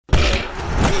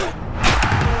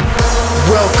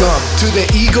to the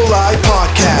Eagle Eye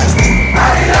Podcast.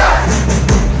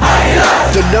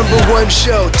 The #1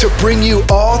 show to bring you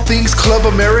all things Club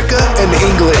America in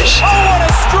English. Oh, what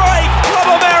a strike!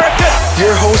 Club America!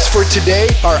 Your hosts for today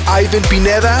are Ivan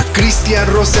Pineda, Cristian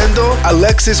Rosendo,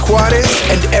 Alexis Juarez,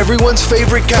 and everyone's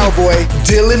favorite cowboy,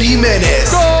 Dylan Jimenez.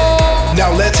 Goal!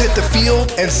 Now let's hit the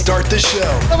field and start the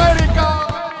show. America!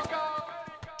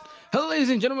 Hello, ladies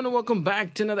and gentlemen, and welcome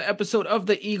back to another episode of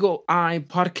the Eagle Eye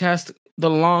Podcast. The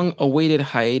long-awaited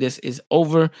hiatus is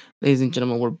over. Ladies and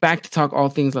gentlemen, we're back to talk all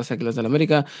things Las Águilas del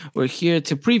America. We're here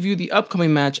to preview the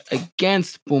upcoming match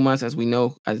against Pumas, as we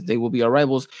know, as they will be our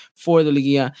rivals for the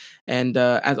Liguilla. And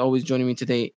as always, joining me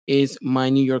today is my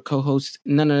New York co-host,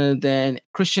 none other than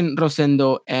Cristian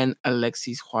Rosendo and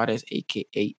Alexis Juarez,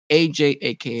 a.k.a. AJ,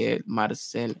 a.k.a.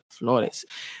 Marcel Flores.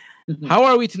 How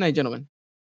are we tonight, gentlemen?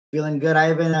 Feeling good,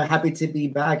 Ivan. Happy to be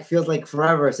back. Feels like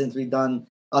forever since we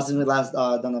last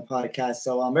done a podcast.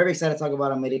 So I'm very excited to talk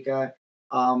about Ameriica.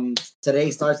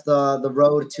 Today starts the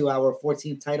road to our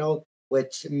 14th title,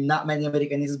 which not many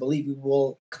Americanistas believe we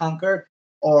will conquer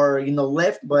or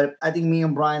lift. But I think me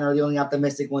and Brian are the only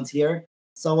optimistic ones here.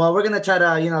 So we're gonna try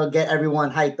to get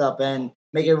everyone hyped up and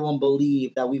make everyone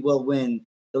believe that we will win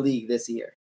the league this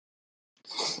year.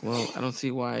 Well, I don't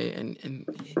see why, and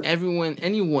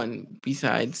anyone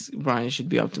besides Brian should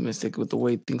be optimistic with the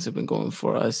way things have been going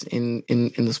for us in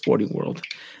the sporting world.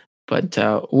 But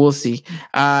we'll see.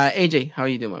 AJ, how are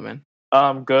you doing, my man?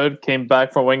 I'm good. Came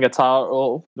back from winning a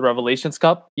title, the Revelations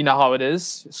Cup. You know how it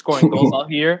is, scoring goals out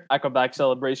here, Aquaback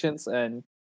celebrations, and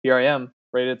here I am,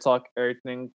 ready to talk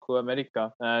everything Club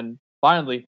America. And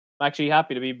finally, I'm actually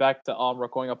happy to be back to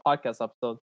recording a podcast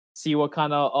episode. See what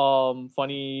kind of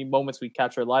funny moments we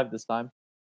capture live this time.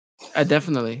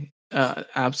 Definitely.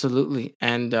 Absolutely.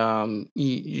 And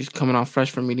you're coming off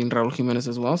fresh from meeting Raul Jimenez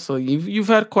as well. So you've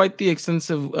had quite the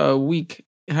extensive week,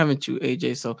 haven't you,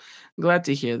 AJ? So glad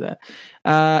to hear that.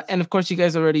 And of course, you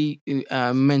guys already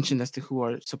mentioned as to who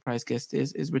our surprise guest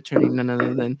is returning none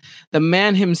other than the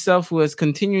man himself, who has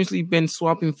continuously been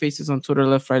swapping faces on Twitter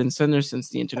left, right, and center since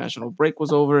the international break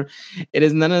was over. It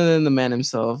is none other than the man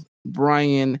himself,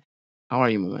 Brian. How are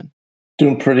you, my man?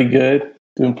 Doing pretty good.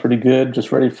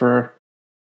 Just ready for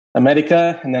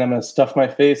America, and then I'm going to stuff my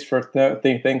face for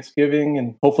Thanksgiving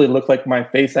and hopefully look like my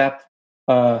face app.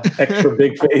 Extra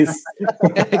big face.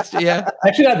 Yeah.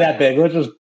 Actually, not that big. Let's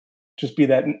just be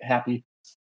that happy.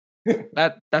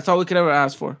 That's all we could ever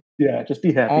ask for. Yeah, just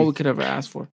be happy. All we could ever ask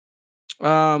for.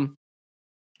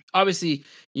 Obviously,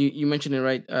 you mentioned it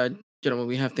right, gentlemen.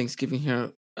 We have Thanksgiving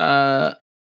here.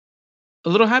 A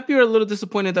little happy or a little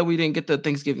disappointed that we didn't get the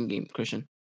Thanksgiving game, Christian?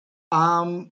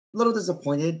 A little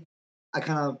disappointed.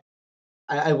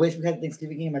 I wish we had the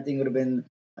Thanksgiving game. I think it would have been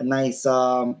a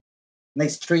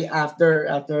nice treat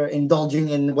after indulging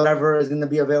in whatever is going to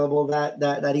be available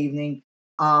that evening.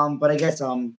 But I guess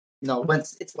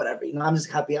once it's whatever. I'm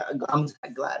just happy. I'm just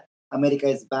glad America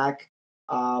is back.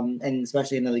 And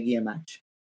especially in the Liguilla match.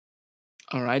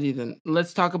 Alrighty then.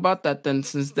 Let's talk about that then,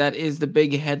 since that is the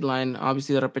big headline.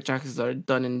 Obviously, the repechajes are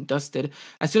done and dusted.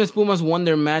 As soon as Pumas won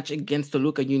their match against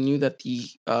Toluca, you knew that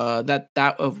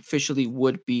that officially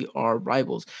would be our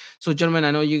rivals. So, gentlemen,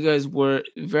 I know you guys were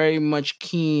very much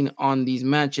keen on these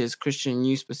matches. Christian,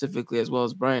 you specifically, as well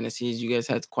as Brian. I see you guys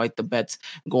had quite the bets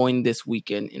going this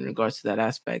weekend in regards to that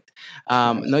aspect.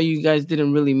 I know you guys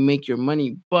didn't really make your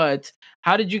money, but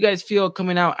how did you guys feel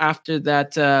coming out after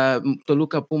that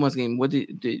Toluca Pumas game?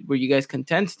 Were you guys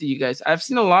content? I've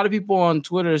seen a lot of people on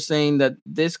Twitter saying that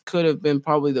this could have been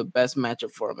probably the best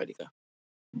matchup for America.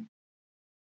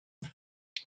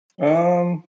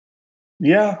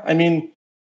 Yeah, I mean,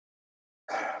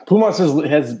 Pumas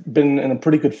has been in a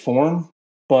pretty good form,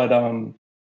 but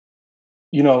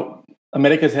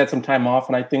America's had some time off,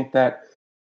 and I think that,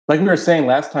 like we were saying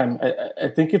last time, I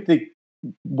think if they,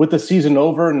 with the season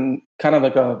over and kind of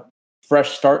like a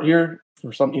fresh start here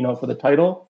for for the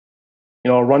title,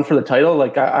 a run for the title,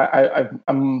 like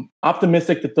I'm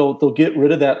optimistic that they'll get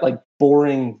rid of that like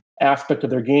boring aspect of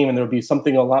their game, and there'll be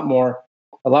something a lot more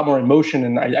emotion.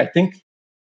 And I think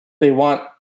they want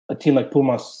a team like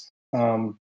Pumas,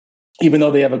 even though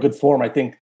they have a good form. I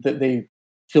think that they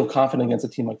feel confident against a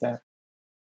team like that.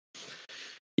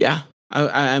 Yeah,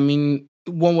 I mean,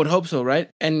 one would hope so,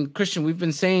 right? And Christian, we've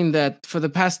been saying that for the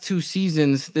past 2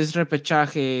 seasons, this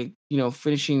repechaje,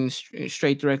 finishing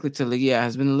straight directly to Liguilla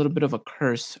has been a little bit of a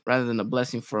curse rather than a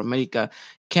blessing for America.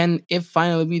 Can it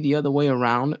finally be the other way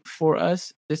around for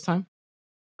us this time?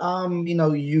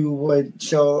 You would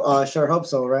sure hope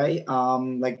so, right?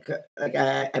 I'm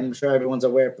sure everyone's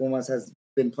aware Pumas has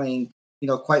been playing,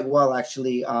 quite well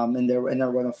actually, in their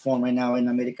run of form right now in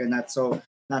America, not so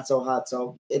hot.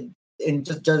 So and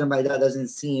just judging by that, doesn't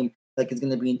seem like it's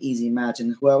going to be an easy match.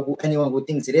 And anyone who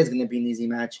thinks it is going to be an easy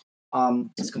match,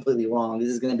 is completely wrong. This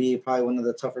is going to be probably one of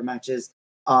the tougher matches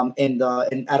in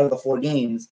out of the 4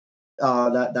 games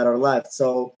that are left.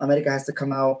 So America has to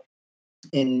come out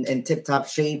in tip top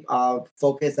shape,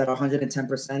 focus at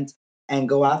 110%, and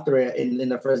go after it in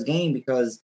the first game,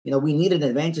 because we need an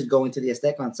advantage going to the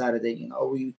Azteca on Saturday.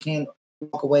 We can't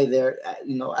walk away there.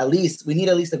 At least we need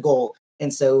at least a goal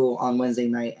in Seoul on Wednesday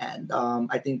night, and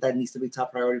I think that needs to be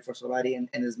top priority for Solari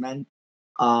and his men.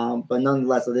 But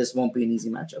nonetheless, this won't be an easy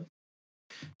matchup.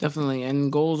 Definitely, and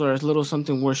goals are a little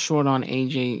something we're short on,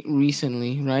 AJ,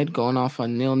 recently, right? Going off a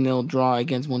 0-0 draw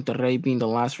against Monterrey being the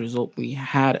last result we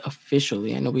had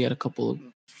officially. I know we had a couple of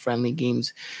friendly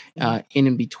games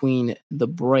in between the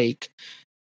break.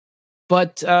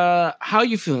 But how are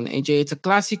you feeling, AJ? It's a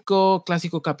Clásico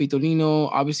Capitolino.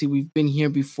 Obviously, we've been here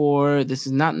before. This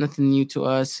is nothing new to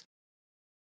us.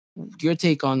 Your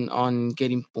take on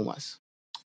getting Pumas?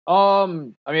 I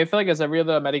mean, I feel like as every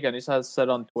other Americanista has said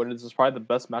on Twitter, this is probably the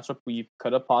best matchup we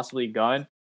could have possibly gotten.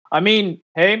 I mean,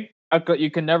 hey,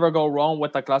 you can never go wrong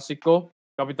with the Clásico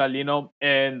Capitalino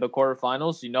in the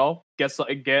quarterfinals.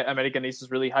 Get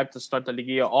Americanistas really hyped to start the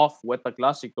Liguilla off with the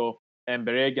Clásico and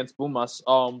Berea against Pumas.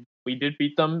 We did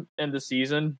beat them in the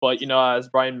season, but as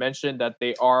Brian mentioned, that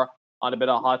they are on a bit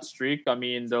of a hot streak. I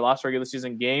mean, their last regular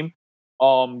season game,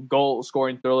 goal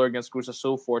scoring thriller against Cruz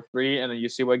Azul 4-3, and then you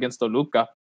see what against Toluca.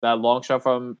 That long shot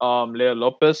from Leo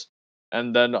Lopez,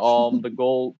 and then the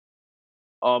goal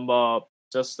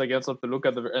just against Toluca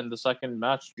in the second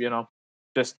match.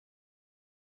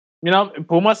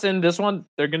 Pumas in this one,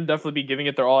 they're gonna definitely be giving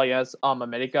it their all against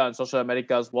America and Social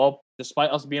America as well. Despite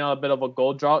us being on a bit of a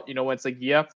goal drought, when it's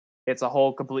Liguilla, it's a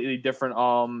whole completely different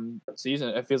season.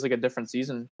 It feels like a different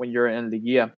season when you're in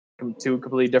Liguilla. Two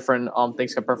completely different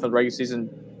things compared from the regular season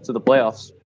to the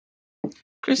playoffs.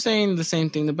 Chris saying the same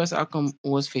thing. The best outcome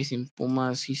was facing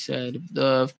Pumas. He said,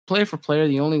 the player for player,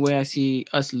 the only way I see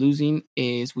us losing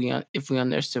is if we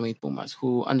underestimate Pumas,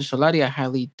 who under Solari I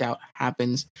highly doubt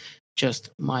happens.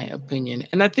 Just my opinion.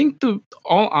 And I think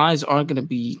all eyes are going to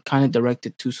be kind of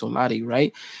directed to Solari,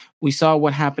 right? We saw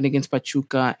what happened against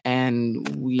Pachuca, and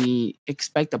we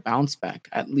expect a bounce back,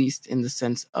 at least in the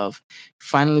sense of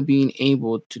finally being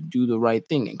able to do the right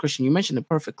thing. And Christian, you mentioned it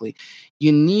perfectly.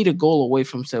 You need a goal away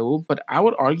from Seoul, but I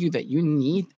would argue that you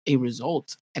need a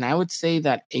result. And I would say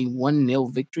that a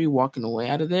 1-0 victory walking away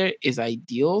out of there is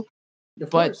ideal.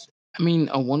 But, I mean,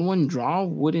 a 1-1 draw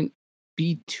wouldn't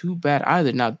be too bad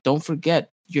either. Now, don't forget,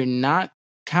 you're not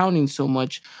counting so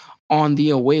much on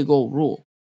the away goal rule,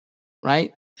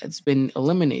 right? It's been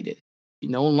eliminated. You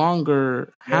no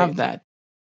longer have that.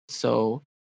 So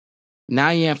now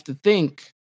you have to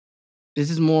think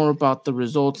this is more about the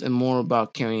results and more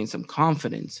about carrying some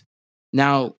confidence.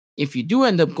 Now, if you do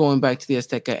end up going back to the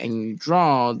Azteca and you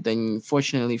draw, then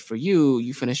fortunately for you,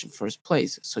 you finish in first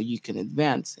place. So you can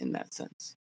advance in that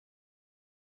sense.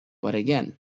 But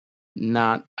again,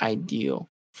 not ideal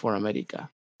for America.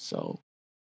 So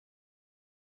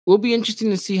will be interesting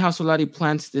to see how Solari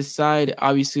plants this side.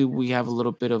 Obviously, we have a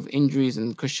little bit of injuries,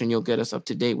 and Christian, you'll get us up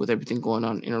to date with everything going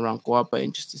on in around Coapa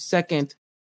in just a second.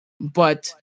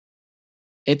 But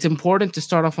it's important to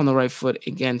start off on the right foot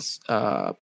against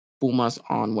Pumas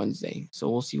on Wednesday. So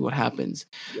we'll see what happens.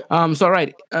 So, all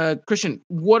right, Christian,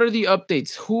 what are the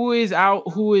updates? Who is out?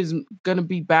 Who is going to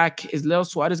be back? Is Leo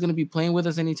Suarez going to be playing with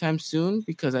us anytime soon?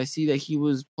 Because I see that he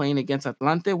was playing against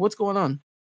Atlante. What's going on?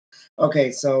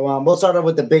 Okay, so we'll start off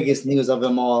with the biggest news of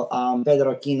them all.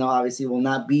 Pedro Aquino obviously will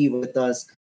not be with us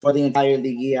for the entire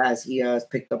Liguilla, as he has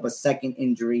picked up a second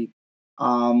injury.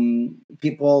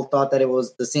 People thought that it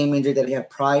was the same injury that he had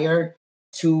prior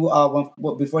to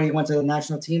before he went to the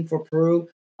national team for Peru,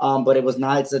 but it was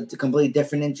not. It's a completely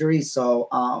different injury. So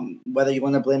whether you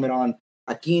want to blame it on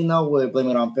Aquino, or blame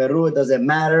it on Peru, it doesn't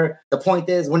matter. The point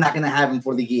is, we're not going to have him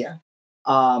for Liguilla.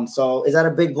 So is that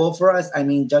a big blow for us? I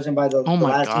mean, judging by the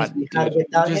last games we had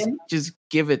without him, just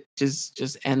give it,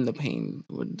 just end the pain.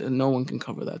 No one can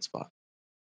cover that spot.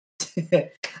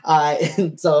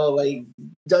 And so, like,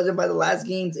 judging by the last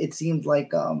games, it seems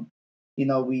like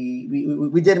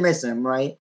we did miss him,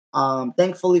 right?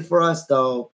 Thankfully for us,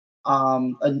 though,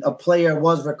 a player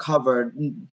was recovered.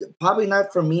 Probably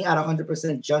not for me at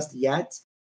 100% just yet,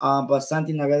 but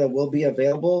Santi Naveda will be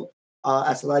available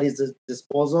at Solari's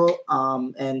disposal.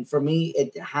 And for me,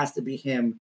 it has to be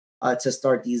him to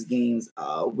start these games.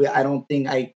 I don't think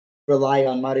I rely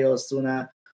on Mario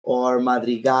Osuna or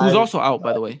Madrigal, who's also out,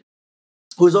 by the way.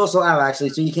 Who's also out, actually,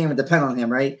 so you can't even depend on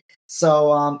him, right?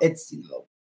 So it's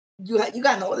you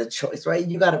got no other choice, right?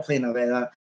 You got to play Naveda.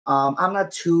 I'm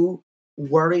not too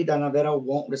worried that Navarro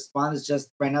won't respond. It's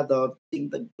just right now the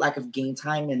lack of game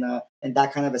time and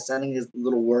that kind of a setting is a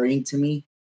little worrying to me.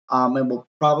 And will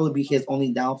probably be his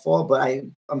only downfall. But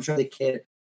I'm sure the kid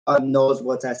knows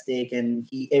what's at stake, and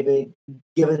given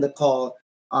the call,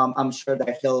 I'm sure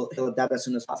that he'll adapt as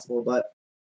soon as possible. But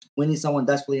we need someone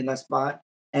desperately in that spot.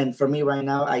 And for me right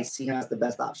now, I see him as the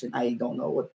best option. I don't know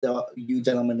what you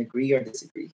gentlemen agree or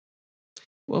disagree.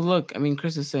 Well, look, I mean,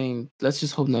 Chris is saying let's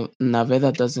just hope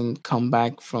Naveda doesn't come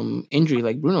back from injury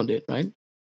like Bruno did, right?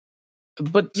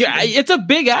 But yeah, it's a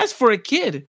big ask for a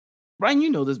kid. Brian, you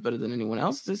know this better than anyone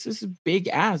else. This is a big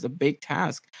ask, a big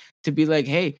task to be like,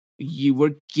 hey,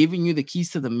 we're giving you the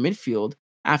keys to the midfield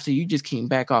after you just came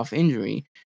back off injury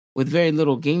with very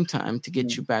little game time to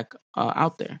get you back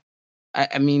out there.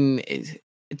 I mean, it's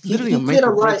literally a make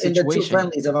or break situation. In the 2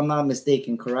 friendlies, if I'm not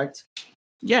mistaken, correct?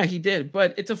 Yeah, he did,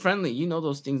 but it's a friendly. You know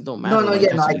those things don't matter. I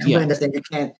completely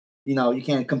understand. You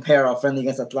can't compare a friendly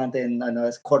against Atlanta and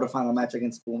a quarterfinal match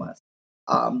against Pumas.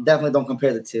 Definitely don't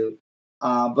compare the two.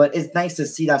 But it's nice to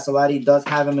see that Solari does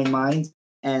have him in mind,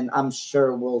 and I'm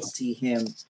sure we'll see him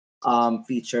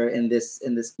feature in this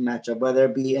matchup, whether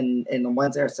it be in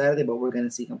Wednesday or Saturday. But we're going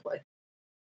to see him play.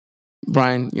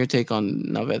 Brian, your take on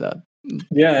Naveda?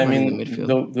 Yeah, I mean,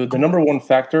 the number one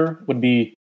factor would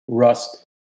be rust.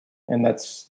 And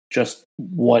that's just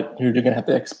what you're going to have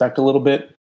to expect a little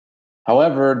bit.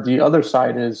 However, the other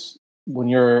side is when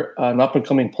you're an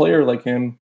up-and-coming player like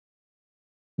him,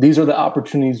 these are the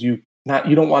opportunities you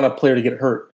don't want a player to get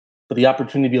hurt, but the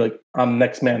opportunity to be like, I'm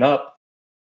next man up.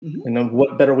 Mm-hmm. And then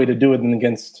what better way to do it than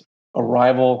against a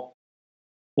rival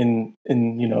in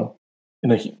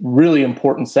a really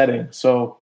important setting.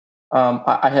 So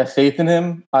I have faith in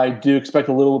him. I do expect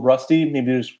a little rusty.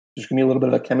 Maybe there's going to be a little bit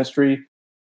of a chemistry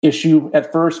issue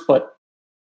at first, but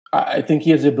I think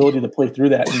he has the ability to play through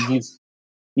that. And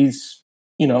he's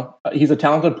a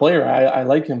talented player. I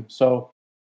like him. So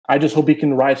I just hope he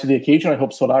can rise to the occasion. I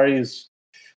hope Solari is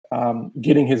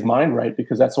getting his mind right,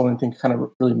 because that's the only thing kind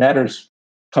of really matters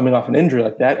coming off an injury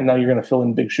like that. And now you're going to fill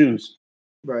in big shoes.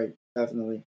 Right.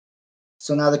 Definitely.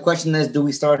 So now the question is, do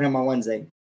we start him on Wednesday?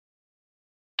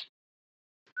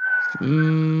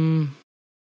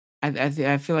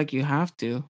 I feel like you have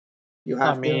to.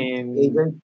 I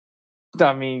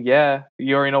mean, yeah.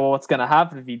 You already know what's gonna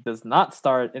happen if he does not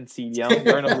start in CDM.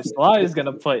 You already know who Solari is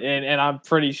gonna put in, and I'm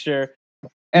pretty sure.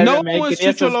 No one wants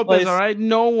Chucho Lopez, all right?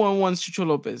 No one wants Chucho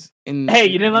Lopez. Hey,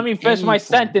 you didn't let me finish my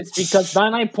sentence, because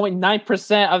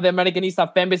 99.9% of the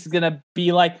Americanista fan base is gonna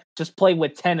be like, just play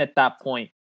with 10 at that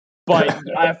point. But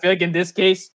I feel like in this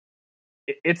case,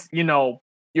 it's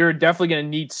you're definitely going to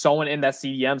need someone in that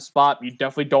CDM spot. You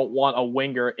definitely don't want a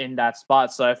winger in that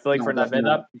spot. So I feel like for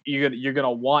Naveda, you're going to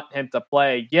want him to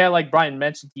play. Yeah, like Brian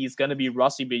mentioned, he's going to be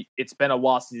rusty, but it's been a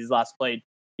while since he's last played.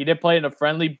 He did play in a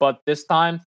friendly, but this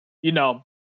time, he's going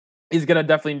to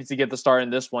definitely need to get the start in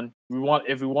this one.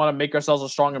 If we want to make ourselves a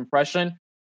strong impression,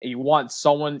 and you want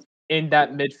someone in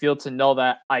that midfield to know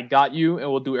that I got you and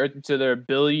will do everything to their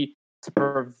ability to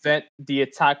prevent the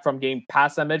attack from getting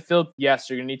past that midfield, yes,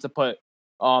 you're going to need to put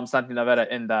Santi Naveda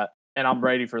in that, and I'm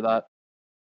ready for that.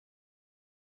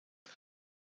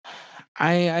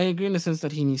 I agree in the sense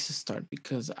that he needs to start,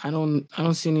 because I don't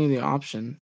see any other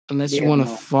option unless you want to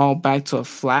fall back to a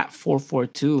flat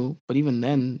 4-4-2. But even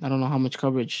then, I don't know how much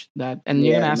coverage that, and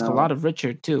you're gonna ask a lot of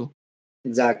Richard too.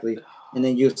 Exactly, and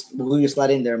then who you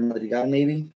slide in there, Madrigal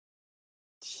maybe.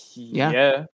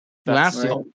 Yeah.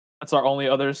 That's our only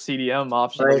other CDM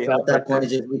option. Right, so at that point, it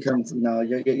just becomes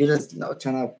you're just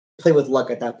trying to play with luck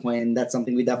at that point, and that's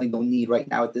something we definitely don't need right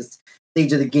now at this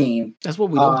stage of the game. That's what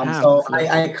we don't have. So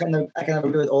I kind of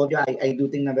agree with all of you. I do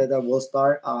think Naveda will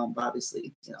start. But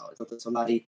obviously, it's up to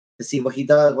Solari to see what he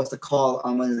does. What's the call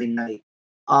on Wednesday night?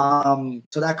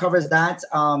 So that covers that.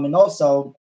 And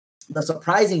also the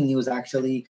surprising news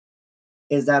actually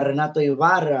is that Renato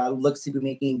Ibarra looks to be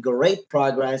making great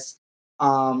progress.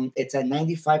 It's at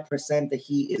 95% that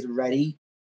he is ready.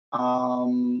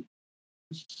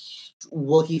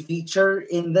 Will he feature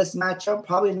in this matchup?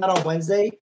 Probably not on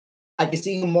Wednesday. I can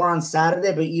see him more on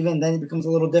Saturday, but even then it becomes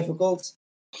a little difficult.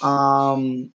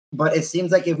 But it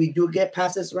seems like if we do get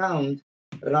past this round,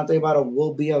 Renato Ibarra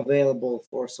will be available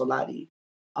for Solari.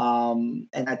 And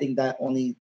I think that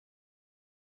only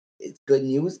is good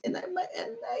news. And I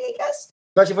guess,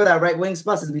 especially for that right wing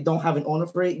spot, since we don't have an owner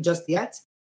for it just yet.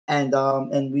 And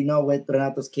we know with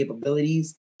Renato's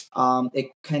capabilities,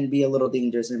 it can be a little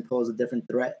dangerous and pose a different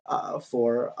threat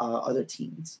for other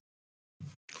teams.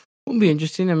 It'll be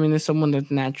interesting. I mean, there's someone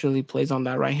that naturally plays on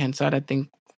that right-hand side. I think,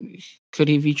 could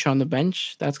he feature on the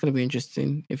bench? That's going to be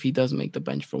interesting if he does make the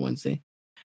bench for Wednesday.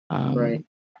 Right.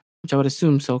 which I would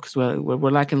assume so because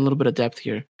we're lacking a little bit of depth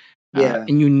here. Yeah.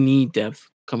 And you need depth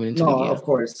coming into the No, game. of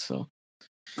course. So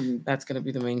Mhm. that's going to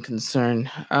be the main concern.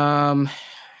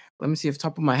 Let me see off the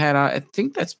top of my head. I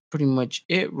think that's pretty much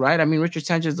it, right? I mean, Richard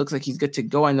Sanchez looks like he's good to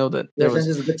go. I know that there was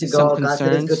Is good to some go.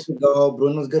 Gossett is good concerns. to go.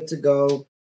 Bruno's good to go.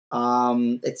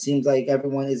 It seems like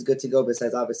everyone is good to go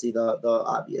besides obviously the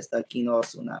obvious that Kino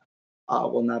Osuna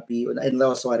will not be, and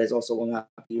Leo Suarez also will not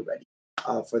be ready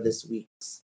for this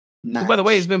week's match. Who, by the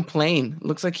way, has been playing.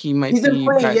 Looks like he might He's been be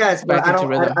playing, yes, but back into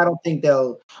rhythm. I don't think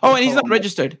they'll. Oh, and he's not call him.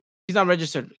 registered. He's not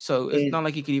registered, so it's not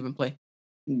like he could even play.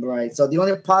 Right. So the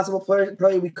only possible player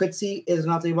we could see is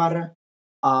Renato Ibarra.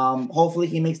 Hopefully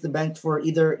he makes the bench for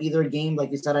either game.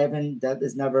 Like you said, Ivan, that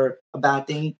is never a bad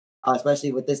thing,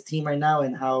 especially with this team right now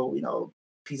and how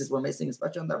pieces we're missing,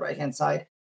 especially on the right hand side.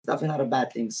 It's definitely not a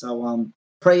bad thing. So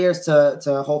prayers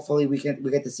to hopefully we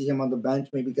get to see him on the bench,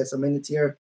 maybe get some minutes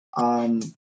here. But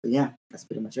yeah, that's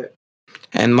pretty much it.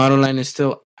 And Marouane is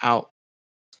still out.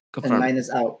 Confirmed. And Line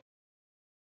is out.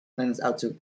 Line is out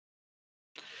too.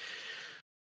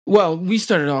 Well, we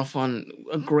started off on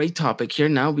a great topic here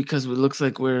now because it looks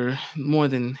like we're more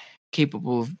than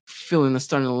capable of filling a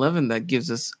starting 11 that gives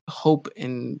us hope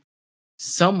and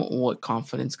somewhat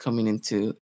confidence coming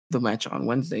into the match on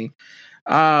Wednesday.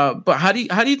 But how do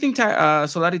you think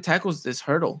Solari tackles this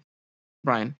hurdle,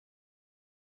 Brian?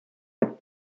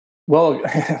 Well,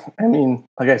 I mean,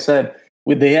 like I said,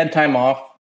 they had time off.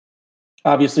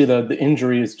 Obviously, the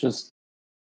injury is just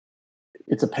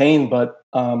it's a pain, but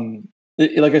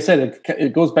like I said,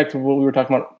 it goes back to what we were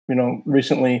talking about,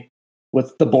 recently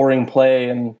with the boring play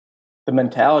and the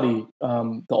mentality.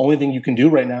 The only thing you can do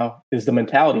right now is the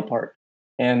mentality part,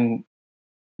 and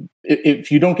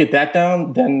if you don't get that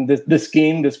down, then this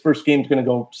first game is going to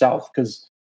go south because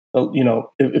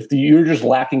if you're just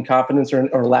lacking confidence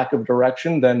or lack of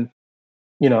direction, then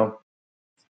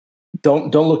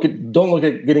don't look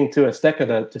at getting to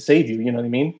Azteca to save you. You know what I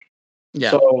mean?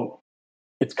 Yeah. So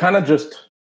it's kind of just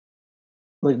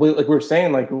like we were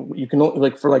saying, like you can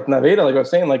like for like Naveda, like I was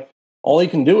saying, like all he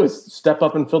can do is step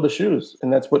up and fill the shoes,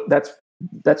 and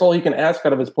that's all he can ask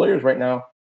out of his players right now.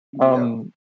 Yeah.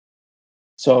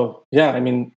 So yeah, I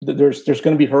mean, there's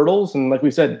going to be hurdles, and like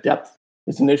we said, depth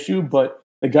is an issue, but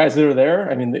the guys that are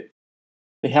there, I mean,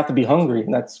 they have to be hungry,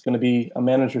 and that's going to be a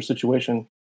manager situation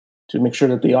to make sure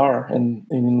that they are, and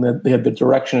that they have the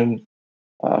direction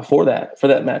for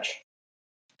that match.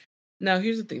 Now,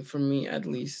 here's the thing for me, at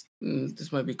least.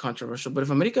 This might be controversial, but if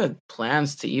America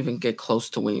plans to even get close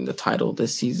to winning the title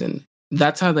this season,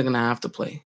 that's how they're going to have to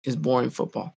play. Is boring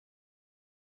football.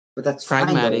 But that's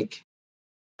pragmatic.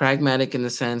 Pragmatic in the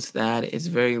sense that it's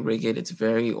very rigid, it's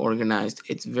very organized,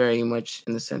 it's very much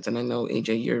in the sense, and I know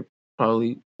AJ, you're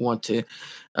probably want to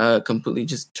completely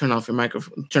just turn off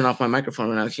my microphone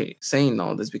when I'm saying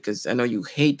all this because I know you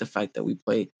hate the fact that we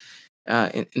play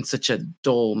in such a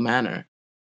dull manner.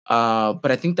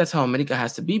 But I think that's how America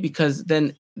has to be because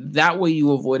then that way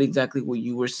you avoid exactly what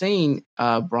you were saying,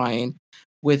 Brian,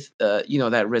 with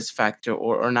that risk factor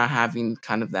or not having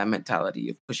kind of that mentality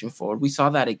of pushing forward. We saw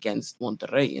that against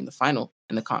Monterrey in the final,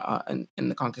 in the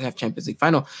CONCACAF Champions League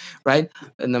final, right?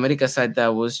 And the America side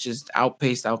that was just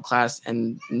outpaced, outclassed,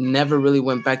 and never really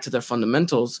went back to their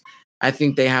fundamentals. I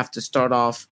think they have to start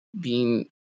off being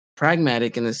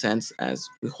pragmatic in the sense as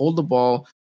we hold the ball,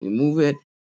 we move it.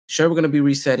 Sure, we're going to be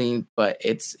resetting, but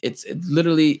it's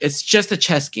literally just a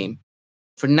chess game.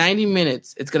 For 90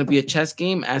 minutes, it's going to be a chess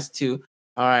game as to,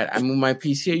 all right, I move my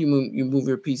piece here, you move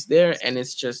your piece there, and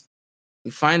it's just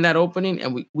we find that opening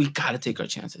and we got to take our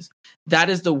chances. That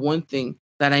is the one thing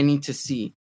that I need to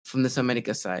see from this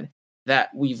America side that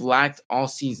we've lacked all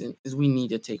season is we need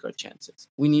to take our chances.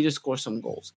 We need to score some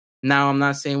goals. Now, I'm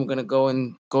not saying we're going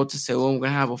to go to Seoul and we're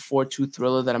going to have a 4-2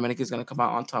 thriller that America is going to come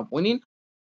out on top winning,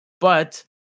 but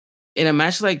in a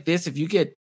match like this, if you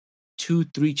get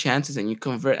 2-3 chances and you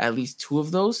convert at least 2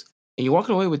 of those, and you're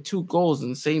walking away with 2 goals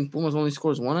and saying Pumas only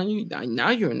scores 1 on you,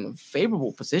 now you're in a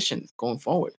favorable position going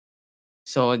forward.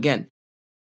 So again,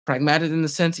 pragmatic in the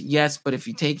sense, yes, but if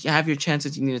you have your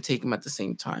chances, you need to take them at the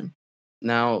same time.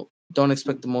 Now, don't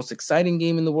expect the most exciting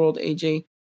game in the world, AJ,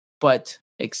 but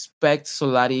expect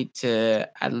Solari to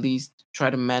at least try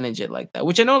to manage it like that,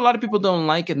 which I know a lot of people don't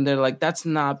like, and they're like, that's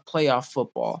not playoff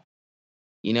football.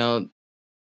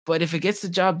 But if it gets the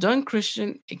job done,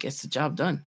 Christian, it gets the job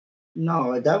done.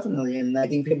 No, definitely. And I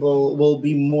think people will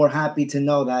be more happy to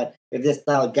know that if this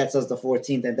style gets us the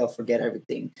 14th, then they'll forget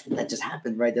everything that just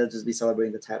happened, right? They'll just be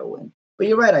celebrating the title win. But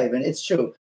you're right, Ivan. It's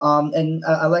true. And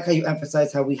I like how you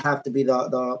emphasize how we have to be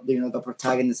the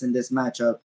protagonist in this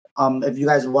matchup. If you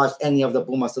guys watched any of the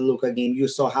Pumas Toluca game, you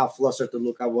saw how flustered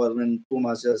Toluca was when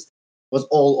Pumas just was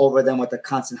all over them with a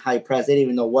constant high press. They didn't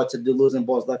even know what to do, losing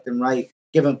balls left and right,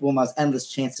 giving Pumas endless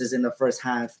chances in the first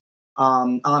half.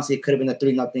 Honestly, it could have been a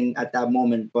 3-0 at that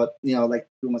moment, but like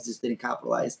Pumas just didn't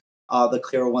capitalize the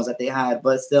clearer ones that they had.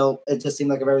 But still, it just seemed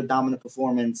like a very dominant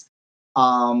performance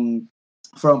from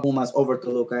Pumas over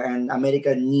Toluca, and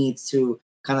America needs to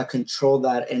kind of control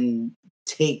that and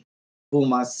take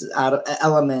Pumas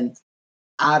element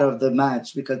out of the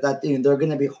match, because that they're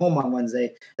going to be home on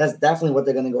Wednesday. That's definitely what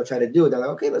they're going to go try to do. They're like,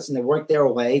 okay, listen, they work their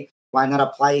way. Why not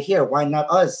apply it here? Why not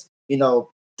us?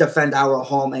 Defend our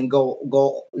home and go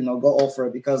all for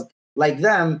it, because like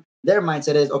them, their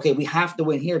mindset is, okay, we have to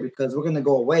win here because we're going to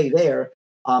go away there,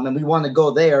 and we want to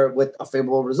go there with a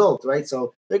favorable result, right?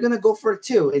 So they're going to go for it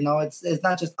too. It's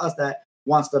not just us that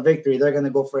wants the victory; they're going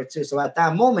to go for it too. So at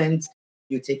that moment,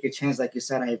 you take your chance, like you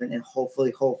said, Ivan, and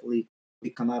hopefully, we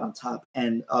come out on top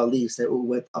and leave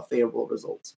with a favorable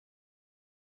result.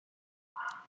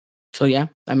 So yeah,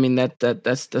 I mean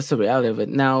that's the reality of it.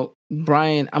 Now,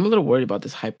 Brian, I'm a little worried about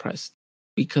this high press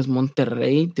because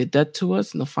Monterrey did that to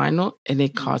us in the final, and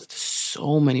it caused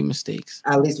so many mistakes.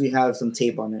 At least we have some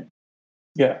tape on it.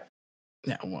 Yeah.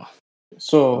 Yeah, well.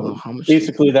 So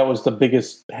basically, that was the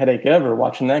biggest headache ever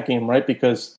watching that game, right?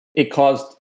 Because it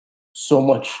caused so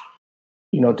much,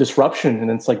 disruption,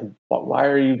 and it's like, why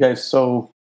are you guys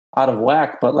so out of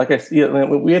whack? But like I said,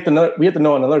 we have to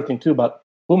know another thing too about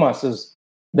Pumas is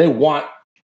they want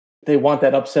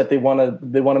that upset. They want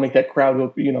to make that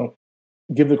crowd,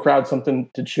 give the crowd something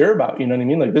to cheer about. You know what I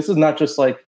mean? Like, this is not just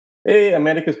like, hey,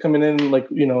 America's coming in, like,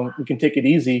 we can take it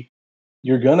easy.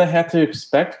 You're gonna have to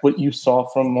expect what you saw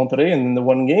from Monterrey in the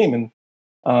one game, and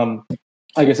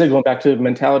like I said, going back to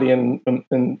mentality and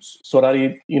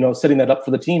Solari, setting that up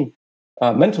for the team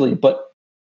mentally. But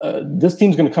this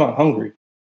team's going to come out hungry.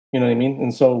 You know what I mean?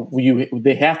 And so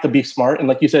they have to be smart. And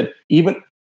like you said, even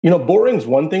boring's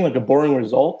one thing, like a boring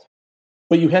result,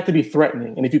 but you have to be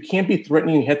threatening. And if you can't be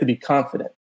threatening, you have to be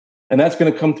confident. And that's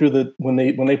going to come through when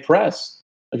they press.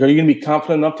 Like, are you going to be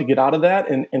confident enough to get out of that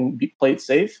and play it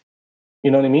safe? You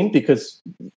know what I mean? Because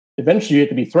eventually you have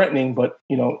to be threatening, but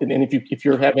and if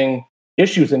you're having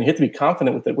issues, then you have to be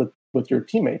confident with your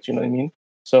teammates. You know what I mean?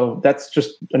 So that's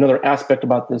just another aspect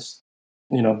about this.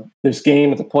 This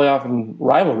game. It's a playoff and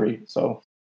rivalry. So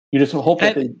you just hope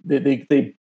that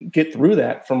they get through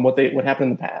that from what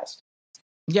happened in the past.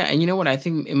 Yeah, and you know what? I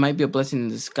think it might be a blessing in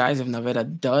disguise if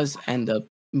Navera does end up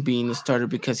being the starter,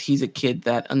 because he's a kid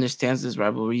that understands this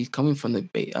rivalry. He's coming from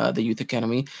the youth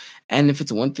academy, and if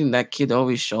it's one thing that kid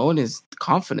always showed is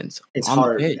confidence on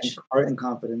the pitch, heart and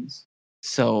confidence.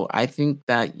 So I think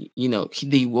that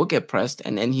they will get pressed,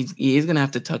 and he is gonna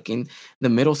have to tuck in the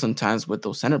middle sometimes with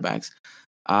those center backs.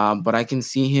 But I can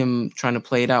see him trying to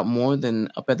play it out more than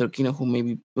a Pedro Quino, who may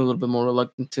be a little bit more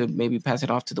reluctant to maybe pass it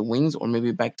off to the wings or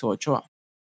maybe back to Ochoa.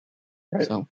 Right.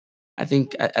 So I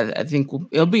think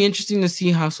it'll be interesting to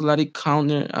see how Solari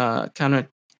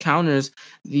counters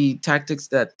the tactics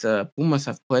that Pumas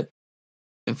have put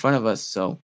in front of us.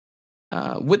 So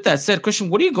with that said, Christian,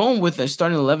 what are you going with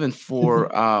starting 11 for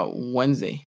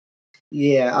Wednesday?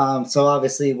 Yeah, so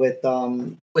obviously with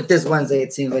this Wednesday,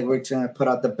 it seems like we're trying to put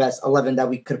out the best 11 that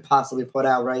we could possibly put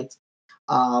out, right?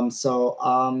 So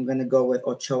I'm gonna go with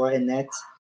Ochoa in net,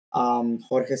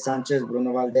 Jorge Sanchez,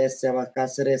 Bruno Valdez, Sebas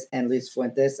Cáceres, and Luis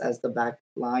Fuentes as the back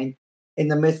line. In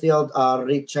the midfield,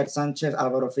 Richard Sanchez,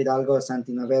 Alvaro Fidalgo,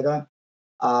 Santi Naveda.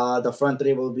 The front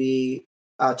three will be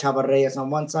Chava Reyes on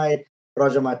one side,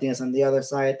 Roger Martinez on the other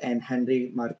side, and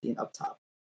Henry Martin up top.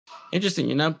 Interesting.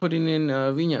 You're not putting in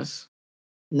Viñas.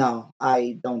 No,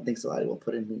 I don't think so. I will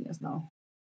put in Viñas now.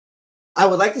 I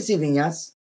would like to see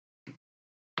Viñas,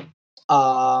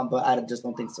 but I just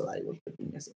don't think so. I will put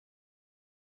Viñas in.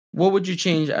 What would you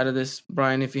change out of this,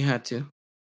 Brian, if you had to?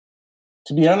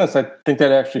 To be honest, I think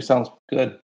that actually sounds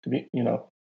good.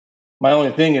 My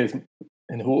only thing is,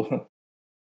 and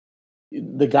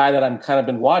the guy that I'm kind of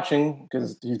been watching,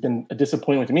 because he's been a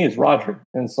disappointment to me, is Roger.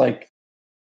 And it's like,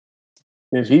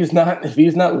 if he's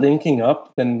not linking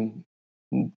up, then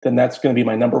that's going to be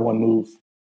my number one move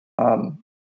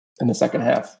in the second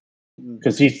half,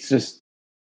 because he's just,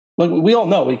 like, we all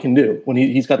know what he can do when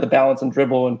he's got the balance and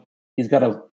dribble, and he's got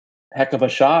a heck of a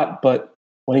shot. But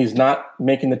when he's not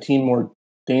making the team more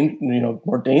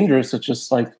dangerous, it's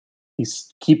just like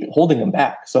he's keep holding them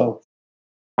back. So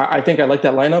I think I like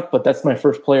that lineup, but that's my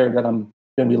first player that I'm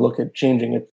going to be looking at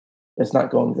changing if it's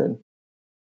not going good.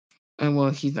 And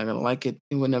well, he's not going to like it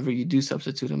whenever you do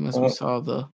substitute him, as we saw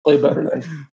the play better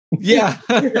then. Yeah,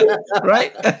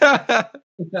 right.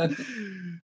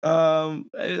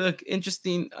 Look,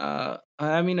 interesting.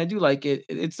 I mean, I do like it.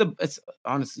 It's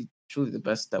honestly truly the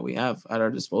best that we have at our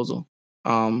disposal.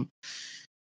 And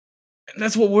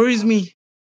that's what worries me.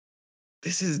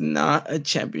 This is not a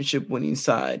championship winning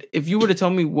side. If you were to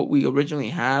tell me what we originally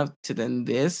have to then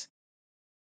this,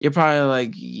 you're probably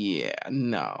like, yeah,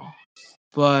 no.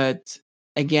 But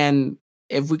again,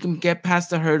 if we can get past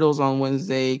the hurdles on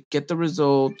Wednesday, get the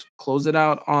result, close it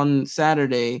out on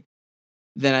Saturday,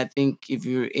 then I think if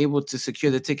you're able to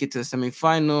secure the ticket to the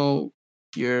semifinal,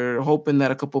 you're hoping that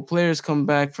a couple players come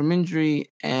back from injury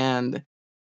and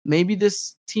maybe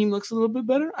this team looks a little bit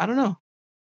better. I don't know.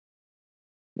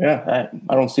 Yeah,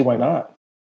 I don't see why not.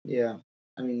 Yeah,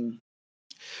 I mean,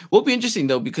 Will be interesting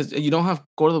though because you don't have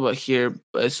Cordoba here,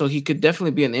 so he could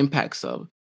definitely be an impact sub,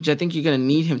 which I think you're gonna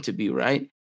need him to be, right?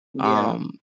 yeah,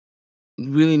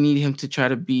 Really need him to try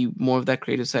to be more of that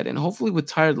creative side, and hopefully with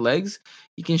tired legs,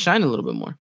 he can shine a little bit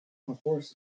more. of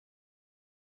course.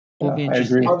 Will be Yeah, I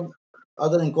agree. interesting.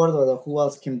 Other than Cordova, though, who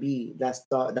else can be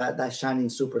that shining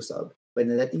super sub?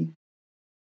 Benedetti?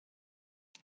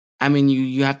 I mean,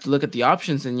 you have to look at the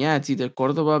options, and yeah, it's either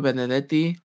Cordoba,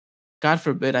 Benedetti. God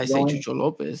forbid I say Going. Chucho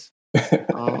Lopez.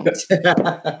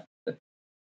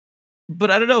 But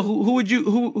I don't know who would you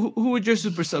who would your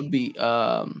super sub be?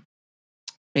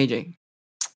 AJ.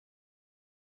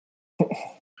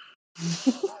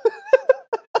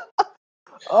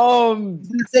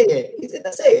 Say it. He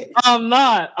said, say it. I'm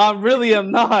not. I really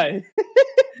am not.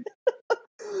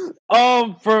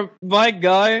 For my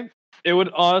guy, it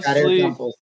would honestly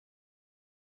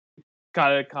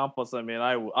Cara Campos. I mean,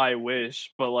 I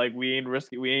wish, but like we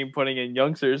ain't putting in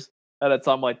youngsters at a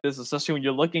time like this, especially when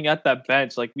you're looking at that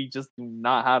bench. Like we just do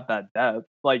not have that depth.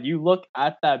 Like you look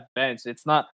at that bench, it's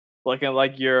not looking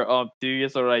like your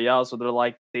Tigres or Rayados, so they're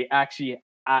like they actually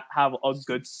have a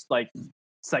good like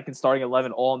second starting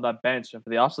 11 all on that bench. And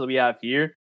for the options that we have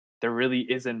here, there really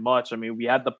isn't much. I mean, we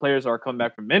had the players that are coming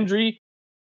back from injury.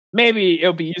 Maybe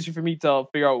it'll be easier for me to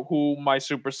figure out who my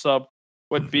super sub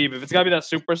would be. But if it's gotta be that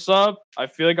super sub, I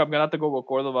feel like I'm gonna have to go with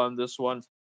Cordova on this one.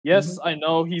 Yes, I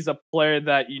know he's a player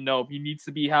that he needs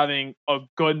to be having a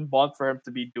good month for him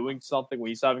to be doing something. When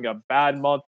he's having a bad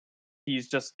month, he's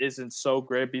just isn't so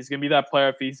great. But he's gonna be that player.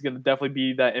 If he's gonna definitely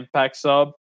be that impact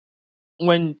sub.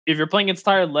 If you're playing against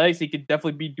tired legs, he could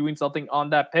definitely be doing something on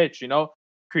that pitch.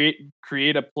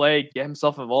 Create a play, get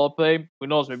himself involved. Play. Who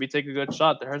knows? Maybe take a good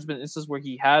shot. There has been instances where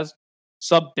he has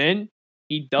subbed in.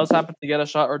 He does happen to get a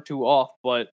shot or two off,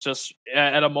 but just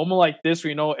at a moment like this,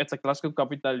 where it's a Clásico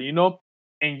Capitalino,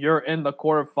 and you're in the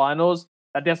quarterfinals,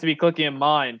 that has to be clicking in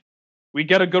mind. We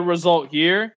get a good result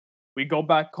here. We go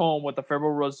back home with a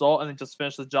favorable result and then just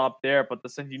finish the job there. But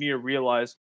you need to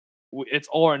realize it's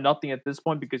all or nothing at this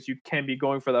point because you can be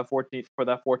going for that 14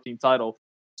 title.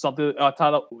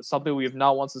 Something we have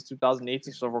not won since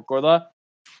 2018. So for Gorda,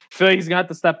 I feel like he's gonna have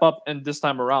to step up and this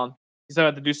time around. He's gonna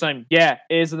have to do something. Yeah,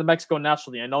 it is in the Mexico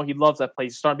naturally. I know he loves that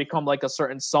place. He's starting to become like a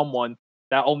certain someone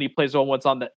that only plays on what's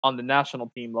on the national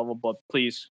team level. But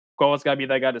please, Gorda's gotta be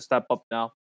that guy to step up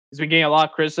now. He's been getting a lot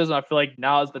of criticism. I feel like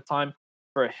now is the time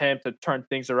for him to turn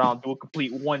things around, do a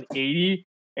complete 180,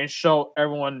 and show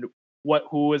everyone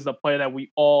who is the player that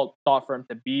we all thought for him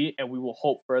to be, and we will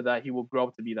hope for that he will grow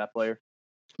up to be that player.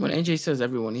 When AJ says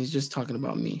everyone, he's just talking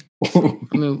about me. I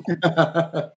mean,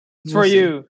 it's for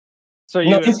you. So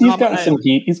no, he's gotten some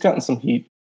heat. He's gotten some heat.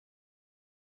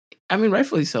 I mean,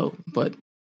 rightfully so, but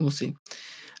we'll see.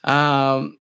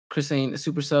 Chris saying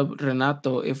super sub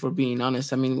Renato. If we're being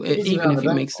honest, I mean, even if he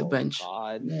makes the bench,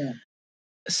 Yeah.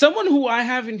 Someone who I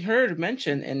haven't heard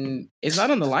mentioned and is not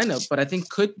on the lineup, but I think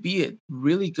could be a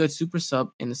really good super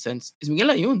sub in a sense is Miguel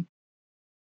Ayun.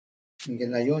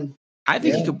 I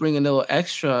think he could bring a little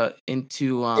extra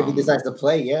into. If he decides to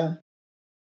play, yeah.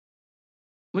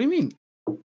 What do you mean?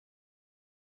 What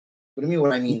do you mean?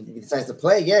 What I mean? If he decides to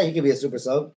play, yeah, he could be a super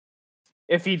sub.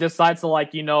 If he decides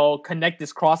to connect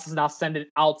his crosses and now send it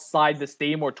outside the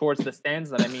stadium or towards the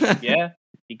stands, then I mean, yeah,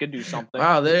 he could do something.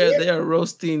 Wow, they are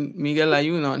roasting Miguel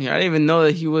Ayun on here. I didn't even know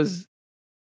that he was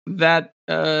that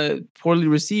poorly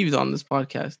received on this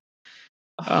podcast.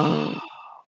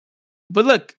 But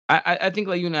look, I think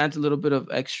Ayun adds a little bit of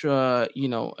extra,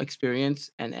 experience,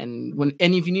 and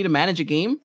if you need to manage a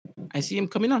game, I see him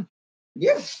coming on.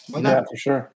 Yeah, why not? Yeah, for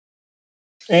sure.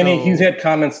 And he's had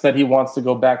comments that he wants to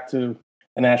go back to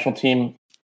a national team.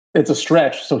 It's a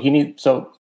stretch, so he needs to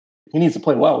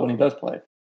play well when he does play.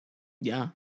 Yeah,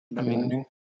 I mean,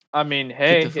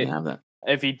 hey, have that.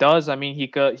 If he does, I mean, he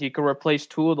could replace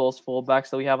two of those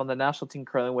fullbacks that we have on the national team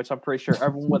currently, which I'm pretty sure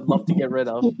everyone would love to get rid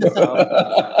of.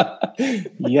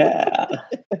 Yeah.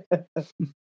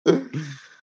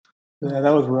 Yeah,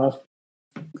 that was rough.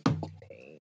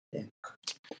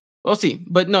 We'll see.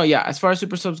 But no, yeah, as far as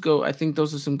super subs go, I think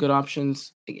those are some good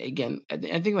options. Again, I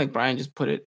think like Brian just put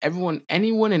it, anyone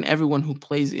and everyone who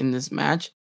plays in this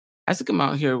match has to come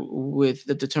out here with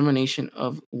the determination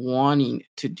of wanting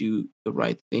to do the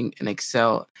right thing and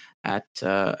excel at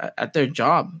their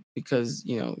job, because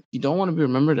you don't want to be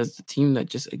remembered as the team that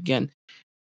just again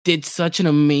did such an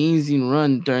amazing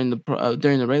run during the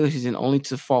regular season only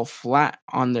to fall flat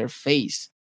on their face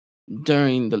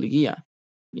during the Liguilla,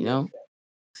 you know.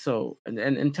 So and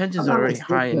I'm intentions are not already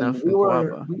high mistaken. enough in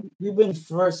Coapa. We've been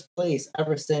first place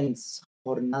ever since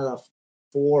Jornada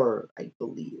 4, I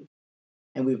believe,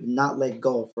 and we've not let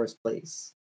go of first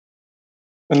place.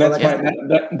 And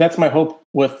that's my hope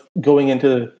with going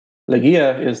into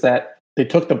Liguilla, is that they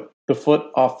took the foot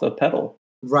off the pedal,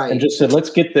 right, and just said, let's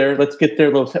get there.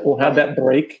 We'll have that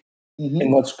break,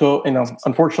 and let's go.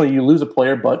 Unfortunately, you lose a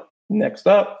player, but next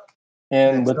up,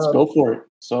 let's go for it.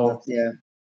 So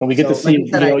and we get to see,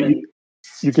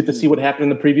 you get to see what happened in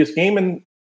the previous game and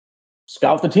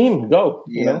scout the team. Go,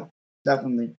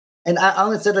 definitely. And I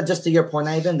want to say that just to your point,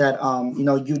 Ivan, that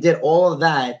you did all of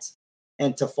that,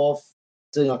 and to fall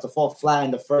flat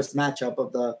in the first matchup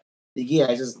of the year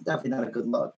is just definitely not a good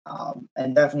look.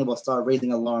 And definitely will start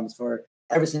raising alarms for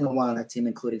every single one on that team,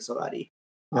 including Solari.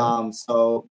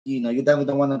 So you definitely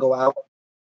don't want to go out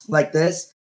like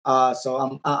this.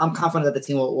 So I'm confident that the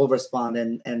team will respond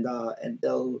and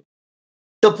they'll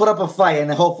put up a fight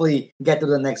and hopefully get to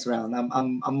the next round.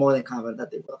 I'm more than confident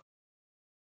that they will.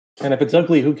 And if it's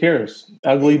ugly, who cares?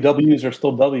 Ugly W's are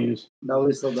still W's.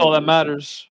 That's all that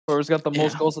matters. Whoever's got the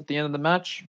most goals at the end of the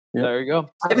match, there you go.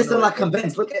 I'm still not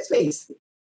convinced. Look at his face.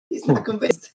 He's not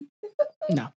convinced.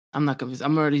 No, I'm not convinced.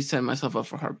 I'm already setting myself up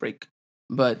for heartbreak.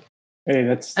 But hey,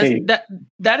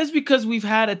 that is because we've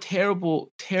had a terrible,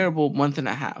 terrible month and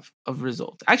a half of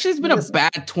results. Actually, it's been a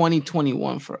bad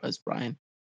 2021 for us, Brian.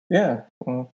 Yeah.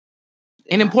 Well,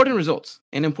 in important results.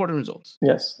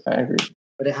 Yes, I agree.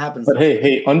 But it happens. But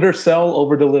hey, undersell,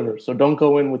 over deliver. So don't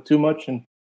go in with too much, and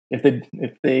if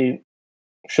they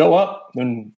show up,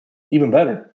 then even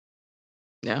better.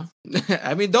 Yeah.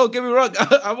 I mean, don't get me wrong.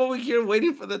 I'm over here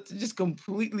waiting for them to just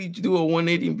completely do a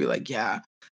 180 and be like, yeah.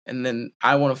 And then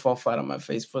I want to fall flat on my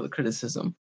face for the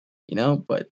criticism,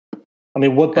 but I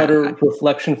mean, what better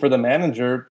reflection for the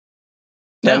manager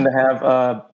than to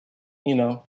have,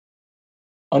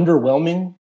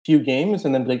 underwhelming few games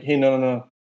and then be like, hey, no,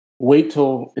 wait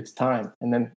till it's time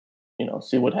and then,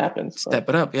 see what happens. Step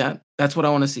it up. Yeah. That's what I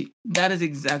want to see. That is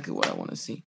exactly what I want to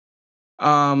see.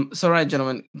 So, right,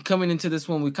 gentlemen, coming into this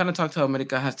one, we kind of talked how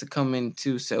America has to come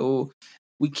into Seoul.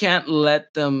 We can't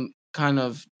let them kind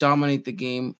of dominate the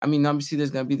game. I mean, obviously,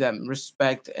 there's going to be that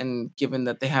respect, and given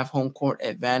that they have home court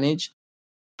advantage.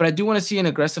 But I do want to see an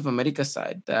aggressive America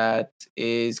side that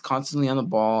is constantly on the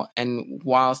ball. And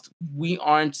whilst we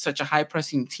aren't such a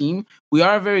high-pressing team, we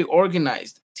are a very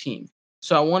organized team.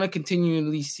 So I want to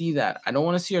continually see that. I don't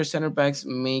want to see our center backs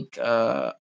make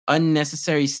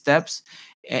unnecessary steps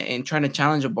and trying to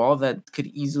challenge a ball that could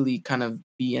easily kind of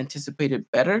be anticipated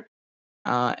better.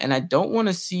 And I don't want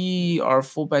to see our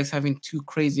fullbacks having too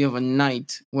crazy of a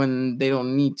night when they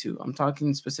don't need to. I'm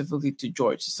talking specifically to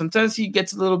George. Sometimes he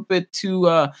gets a little bit too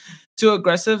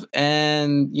aggressive,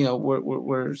 and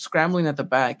we're scrambling at the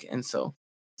back. And so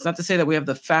it's not to say that we have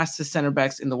the fastest center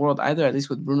backs in the world either. At least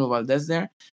with Bruno Valdez there,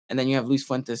 and then you have Luis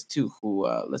Fuentes too, who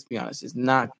let's be honest is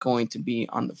not going to be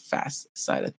on the fast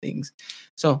side of things.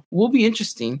 So will be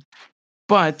interesting,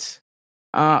 but.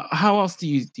 How else do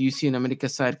you see an America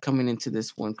side coming into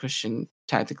this one, Christian,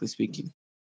 tactically speaking?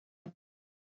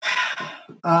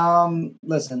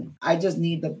 Listen, I just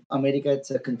need the America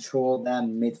to control that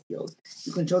midfield.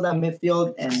 You control that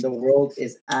midfield, and the world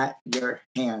is at your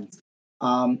hands.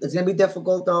 It's gonna be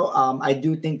difficult though. I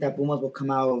do think that Pumas will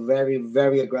come out very,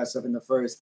 very aggressive in the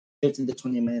first 15 to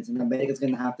 20 minutes, and America's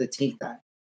gonna have to take that.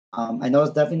 I know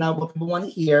it's definitely not what people want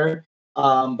to hear.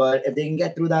 But if they can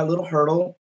get through that little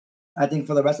hurdle, I think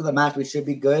for the rest of the match, we should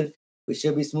be good. We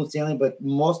should be smooth sailing, but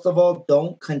most of all,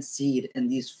 don't concede in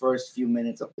these first few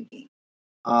minutes of the game.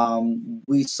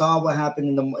 We saw what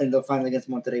happened in the final against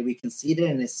Monterrey. We conceded,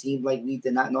 and it seemed like we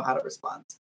did not know how to respond.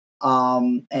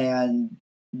 And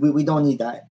we don't need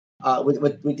that.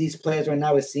 With these players right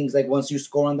now, it seems like once you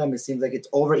score on them, it seems like it's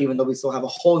over, even though we still have a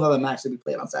whole other match to be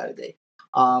played on Saturday.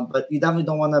 But you definitely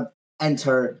don't want to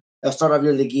enter or start off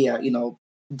your Liguilla,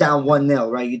 down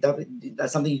 1-0, right?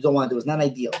 That's something you don't want to do. It's not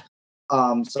ideal.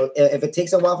 So if it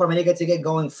takes a while for America to get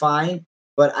going, fine.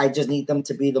 But I just need them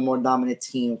to be the more dominant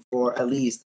team for at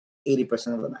least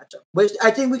 80% of the matchup, which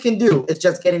I think we can do. It's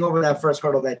just getting over that first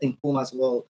hurdle that I think Pumas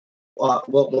will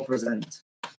present.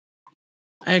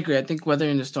 I agree. I think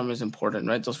weathering the storm is important,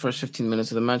 right? Those first 15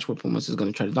 minutes of the match where Pumas is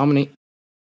going to try to dominate,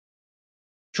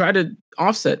 try to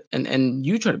offset, and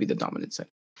you try to be the dominant side,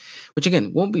 which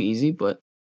again won't be easy, but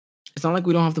it's not like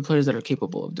we don't have the players that are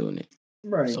capable of doing it.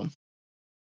 Right. So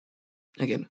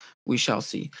again, we shall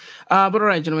see. But all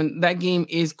right, gentlemen, that game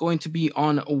is going to be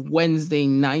on Wednesday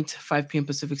night, 5 p.m.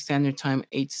 Pacific Standard Time,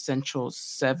 8 Central,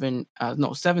 7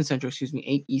 Central,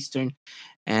 8 Eastern.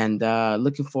 And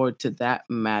looking forward to that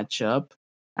matchup.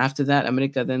 After that,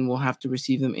 America then will have to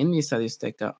receive them in the Estadio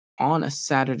Azteca on a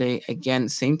Saturday. Again,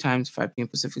 same times, 5 p.m.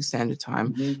 Pacific Standard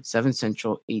Time, 7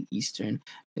 Central, 8 Eastern.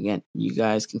 Again, you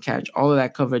guys can catch all of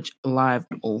that coverage live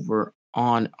over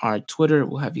on our Twitter.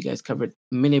 We'll have you guys covered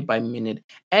minute by minute.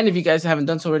 And if you guys haven't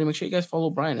done so already, make sure you guys follow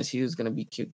Brian, as he is going to be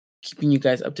keeping you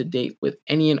guys up to date with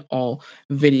any and all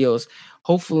videos.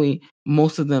 Hopefully,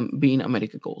 most of them being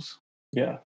America goals.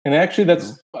 Yeah. And actually,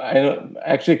 I'm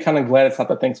actually kind of glad it's not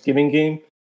the Thanksgiving game,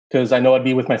 because I know I'd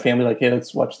be with my family like, hey,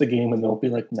 let's watch the game. And they'll be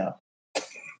like, no.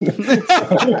 No.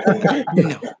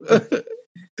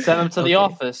 Send them to the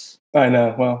office. I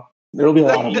know. Well, there'll be a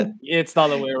lot of them. It's not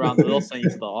the way around. They'll send you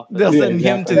to the office. They'll send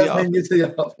him to the office. Send you to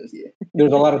the office. Yeah.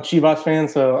 There's a lot of Chivas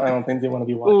fans, so I don't think they want to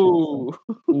be watching.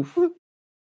 Ooh.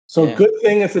 So Yeah. good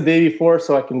thing it's the day before,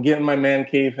 so I can get in my man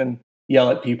cave and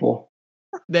yell at people.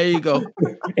 There you go.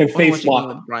 And I face want you to swap.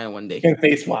 with Brian one day. And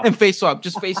face swap. And face swap.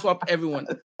 Just face swap everyone.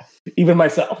 Even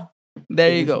myself.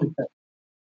 There you go.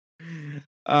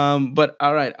 But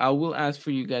all right, I will ask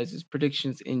for you guys'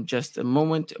 predictions in just a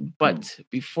moment. But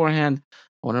beforehand,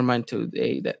 I want to remind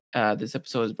today that this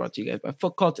episode is brought to you guys by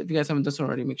Foot Cult. If you guys haven't done so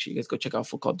already, make sure you guys go check out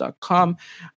footcult.com.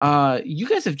 You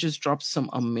guys have just dropped some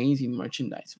amazing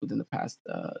merchandise within the past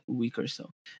week or so.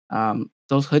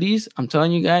 Those hoodies, I'm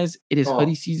telling you guys, it is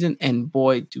hoodie season, and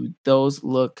boy, do those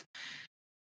look,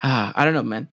 I don't know,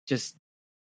 man, just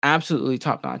absolutely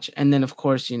top notch. And then, of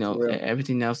course,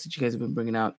 everything else that you guys have been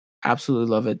bringing out. Absolutely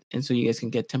love it. And so you guys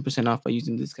can get 10% off by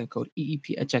using the discount code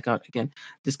EEP at checkout. Again,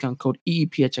 discount code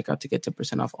EEP at checkout to get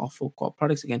 10% off all Foot Cult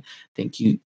products. Again, thank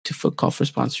you to Foot Cult for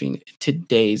sponsoring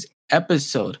today's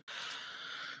episode.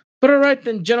 But all right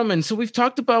then, gentlemen. So we've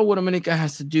talked about what America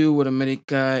has to do, what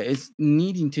America is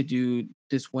needing to do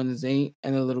this Wednesday,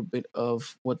 and a little bit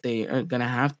of what they are going to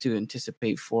have to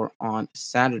anticipate for on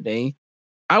Saturday.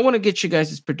 I want to get you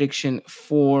guys' prediction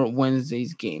for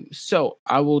Wednesday's game. So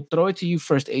I will throw it to you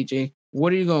first, AJ.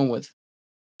 What are you going with?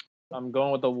 I'm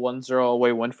going with a 1-0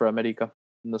 away win for America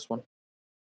in this one.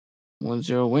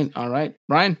 1-0 win. All right.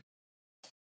 Brian?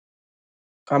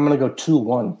 I'm going to go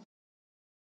 2-1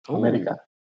 America.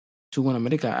 2-1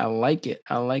 America. I like it.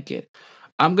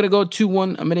 I'm going to go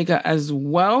 2-1 America as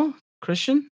well.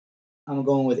 Christian? I'm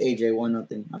going with AJ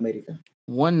 1-0 America.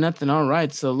 1-0. All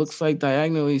right. So it looks like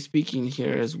diagonally speaking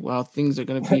here as well, things are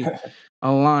going to be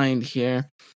aligned here.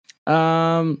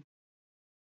 Either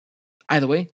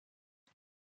way,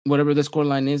 whatever the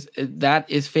scoreline is, that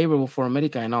is favorable for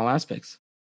America in all aspects.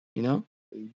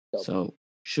 So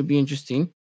should be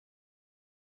interesting.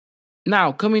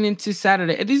 Now, coming into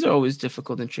Saturday, these are always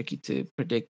difficult and tricky to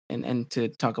predict and to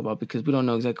talk about because we don't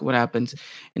know exactly what happens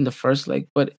in the first leg.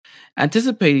 But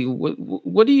anticipating,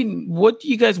 what do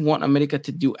you guys want America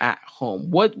to do at home?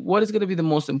 What is going to be the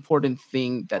most important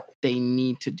thing that they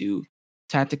need to do,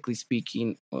 tactically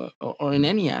speaking, or in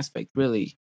any aspect,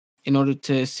 really, in order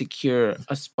to secure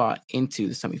a spot into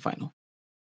the semifinal?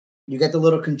 You get the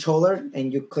little controller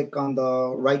and you click on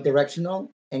the right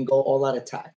directional and go all out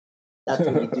attack. That's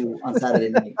what we do on Saturday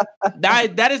night.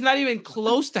 That is not even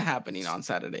close to happening on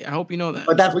Saturday. I hope you know that.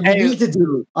 But that's what you need to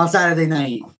do on Saturday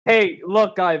night. Hey,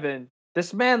 look, Ivan.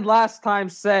 This man last time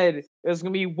said it was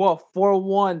going to be,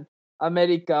 4-1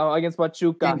 America against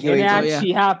Pachuca. And it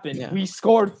actually happened. Yeah. We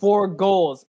scored 4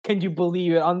 goals. Can you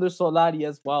believe it? Under Solari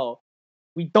as well.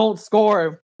 We don't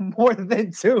score more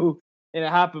than 2. And it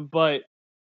happened. But,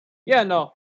 yeah,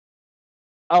 no.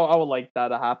 I would like that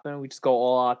to happen. We just go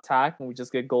all out attack and we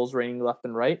just get goals raining left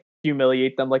and right.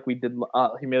 Humiliate them like we did.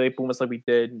 Humiliate Pumas like we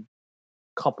did a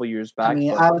couple years back. I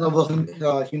mean, I don't know if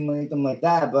we'll humiliate them like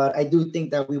that, but I do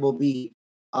think that we will be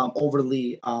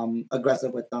overly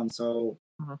aggressive with them. So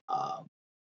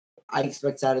I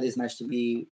expect Saturday's match to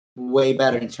be way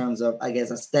better in terms of, I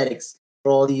guess, aesthetics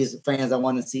for all these fans that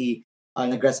want to see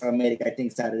an aggressive America. I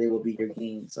think Saturday will be your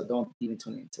game. So don't even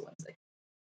tune in to Wednesday.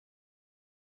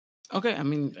 Okay, I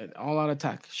mean, all out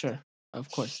attack, sure,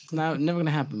 of course. It's never gonna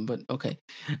happen, but okay.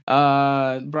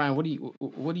 Brian, what do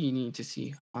you need to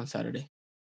see on Saturday?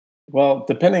 Well,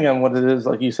 depending on what it is,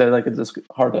 like you said, like it's just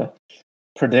hard to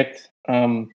predict.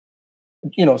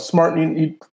 Smart.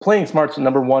 Playing smart's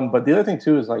number one, but the other thing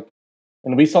too is like,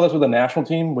 and we saw this with the national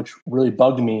team, which really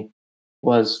bugged me,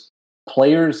 was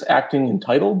players acting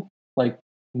entitled, like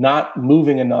not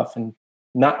moving enough and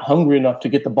not hungry enough to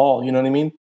get the ball. You know what I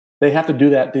mean? They have to do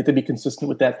that. They have to be consistent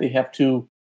with that. They have to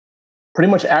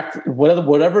pretty much act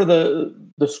whatever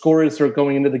the score is. They're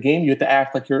going into the game. You have to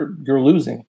act like you're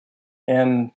losing,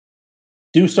 and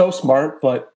do so smart.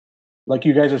 But like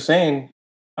you guys are saying,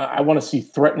 I want to see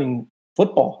threatening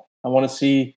football. I want to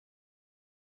see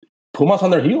Pumas on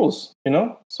their heels. You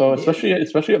know, so especially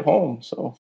at home.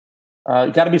 So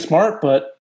you got to be smart,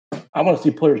 but I want to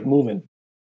see players moving,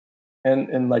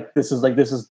 and like this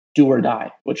is do or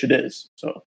die, which it is.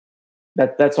 So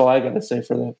that's all I got to say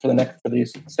for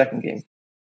the second game.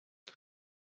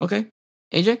 Okay,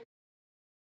 AJ.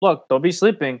 Look, don't be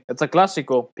sleeping. It's a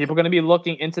Clásico. People are going to be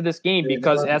looking into this game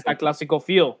because it has that Clásico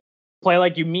feel. Play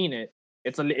like you mean it.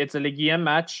 It's a Liguilla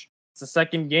match. It's the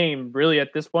second game. Really,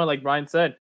 at this point, like Brian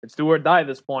said, it's do or die at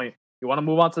this point. You want to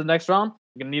move on to the next round?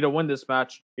 You're going to need to win this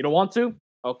match. You don't want to?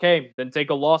 Okay, then take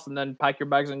a loss and then pack your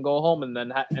bags and go home and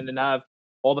then have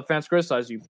all the fans criticize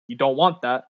you. You don't want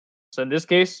that. So in this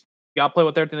case, you got to play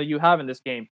with everything that you have in this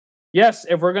game. Yes,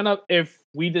 if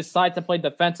we decide to play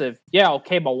defensive, yeah,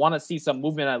 okay, but want to see some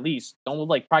movement at least. Don't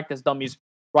like practice dummies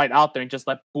right out there and just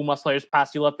let Pumas players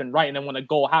pass you left and right. And then when a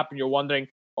goal happens, you're wondering,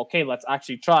 okay, let's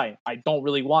actually try. I don't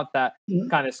really want that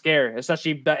kind of scare,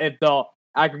 especially if the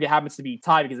aggregate happens to be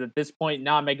tied, because at this point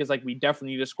now it makes it like we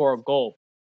definitely need to score a goal.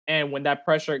 And when that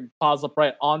pressure piles up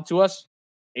right onto us,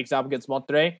 example against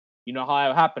Monterrey, you know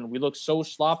how it happened. We look so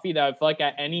sloppy that I feel like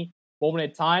at any moment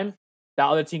in time, that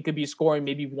other team could be scoring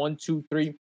maybe 1, 2,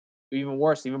 3, even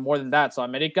worse, even more than that. So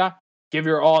Ameriica, give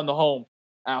your all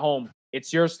at home.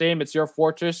 It's your stadium, it's your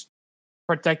fortress.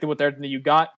 Protect it with everything that you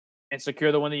got and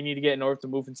secure the one that you need to get in order to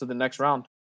move into the next round.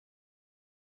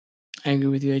 I agree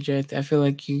with you, AJ. I feel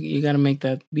like you got to make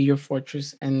that be your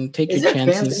fortress and take Is your there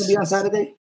chances. fans going to be on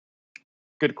Saturday?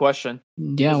 Good question.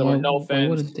 Yeah, there why, were no why fans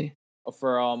wouldn't they?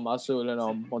 for Azul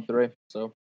and Monterrey.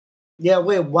 So Yeah,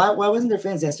 wait, why wasn't there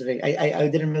fans yesterday? I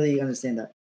didn't really understand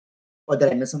that. Or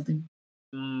did I miss something?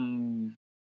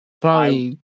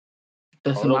 Probably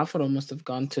the semáforo must have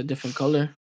gone to a different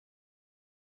color.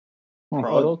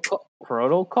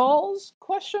 Protocols?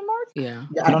 Question mark? Yeah.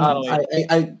 I don't know.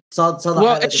 I saw the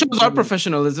well, it shows our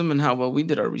professionalism and how well we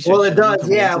did our research. Well, it does,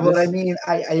 yeah. But I mean,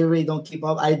 I really don't keep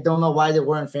up. I don't know why there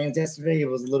weren't fans yesterday. It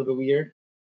was a little bit weird.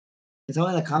 Can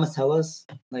someone in the comments tell us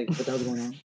like what the hell's going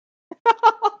on?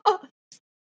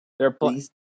 They're please.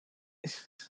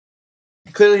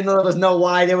 Clearly, none of us know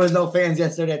why there was no fans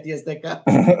yesterday at the Azteca.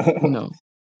 No.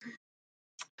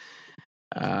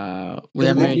 We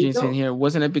have Mary Jane saying here,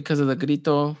 wasn't it because of the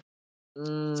grito?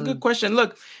 It's a good question.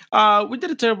 Look, we did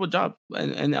a terrible job,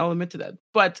 and I'll admit to that.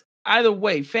 But either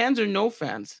way, fans or no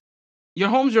fans, your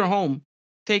home's your home.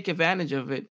 Take advantage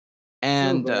of it.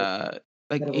 And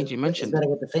like AJ mentioned, it's better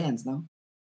with the fans, no?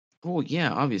 Oh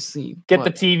yeah, obviously. Get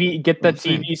the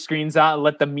TV screens out and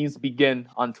let the memes begin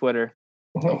on Twitter.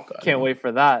 Oh, God, Can't wait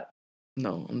for that.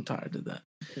 No, I'm tired of that.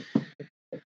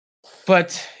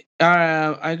 But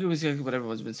I agree with what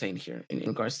everyone's been saying here in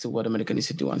regards to what America needs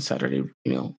to do on Saturday.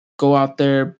 You know, go out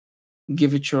there,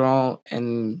 give it your all,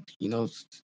 and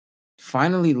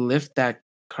finally lift that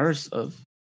curse of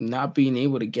not being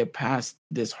able to get past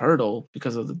this hurdle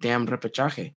because of the damn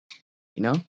repechaje. You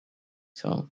know,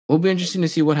 so it'll be interesting to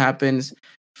see what happens.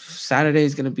 Saturday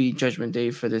is going to be judgment day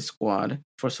for this squad,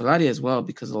 for Solari as well,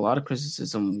 because a lot of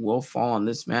criticism will fall on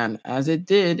this man, as it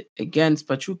did against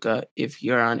Pachuca, if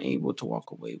you're unable to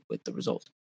walk away with the result.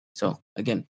 So,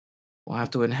 again, we'll have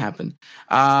to wait and happen.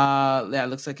 Yeah, it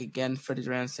looks like, again, Freddie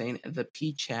Duran saying the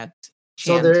P-chat.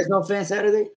 So there is no fan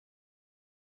Saturday?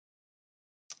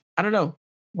 I don't know.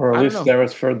 Or at least that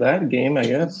was for that game, I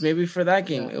guess. Maybe for that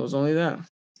game. It was only that.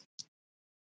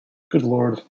 Good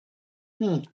Lord.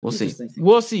 We'll see.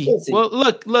 We'll see. Well,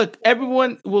 look,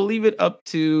 everyone will leave it up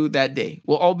to that day.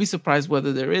 We'll all be surprised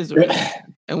whether there is or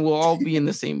isn't, and we'll all be in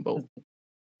the same boat.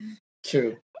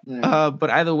 True. Yeah.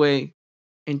 But either way,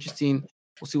 interesting.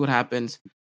 We'll see what happens.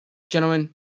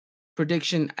 Gentlemen,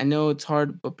 prediction. I know it's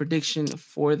hard, but prediction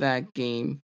for that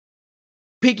game.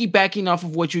 Piggybacking off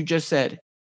of what you just said,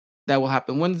 that will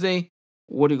happen Wednesday.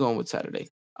 What are you going with Saturday?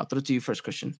 I'll throw it to you first,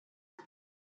 Christian.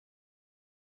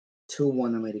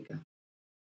 2-1 America.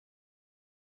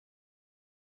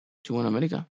 2-1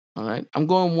 America. All right. I'm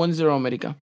going 1-0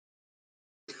 America.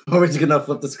 We're just going to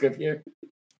flip the script here.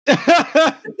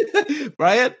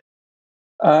 Brian?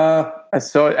 I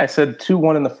said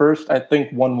 2-1 in the first. I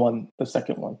think 1-1 the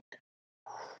second one.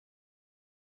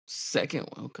 Second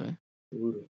one, okay.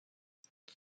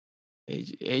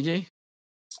 AJ?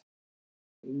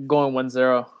 Going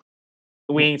 1-0.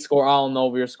 We ain't score. I don't know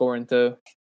if we're scoring too.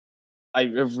 I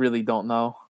really don't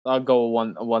know. I'll go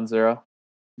 1-0.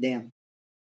 Damn.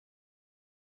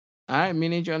 All right, me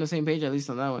and AJ on the same page, at least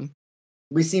on that one.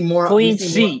 We see more Clean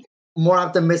sheet. more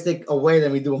optimistic away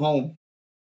than we do home.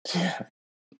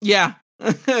 Yeah,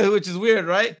 which is weird,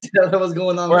 right? What's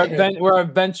going on there? We're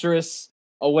adventurous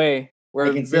away. We're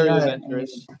I can see very that.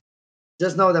 adventurous.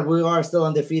 Just know that we are still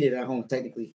undefeated at home,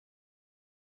 technically.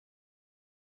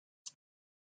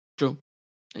 True.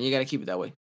 And you got to keep it that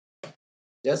way.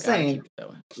 Just saying.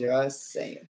 Just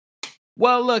saying.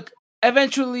 Well, look,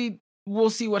 eventually we'll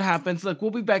see what happens. Look,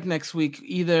 we'll be back next week,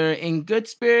 either in good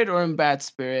spirit or in bad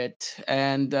spirit.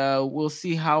 And we'll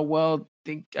see how well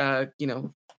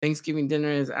Thanksgiving dinner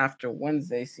is after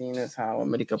Wednesday, seeing as how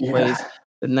America plays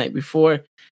the night before.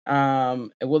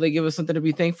 Will they give us something to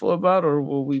be thankful about, or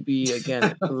will we be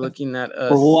again looking at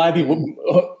us? Or will I be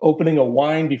opening a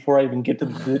wine before I even get to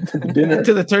the dinner?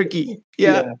 To the turkey?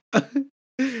 Yeah.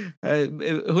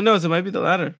 Who knows? It might be the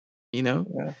latter. Yeah.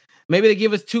 Maybe they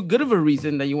give us too good of a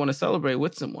reason that you want to celebrate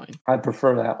with some wine. I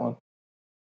prefer that one.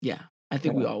 Yeah, I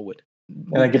think we all would.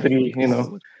 And I get to be,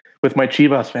 with my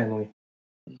Chivas family.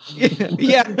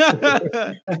 Yeah.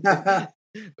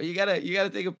 But you gotta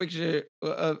take a picture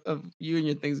of you and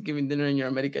your Thanksgiving dinner in your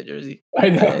America jersey. I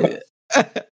know.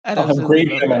 I'll have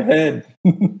gravy in my head.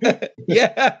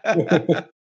 Yeah.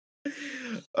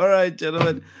 All right,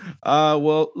 gentlemen.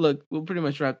 Well, look, we're pretty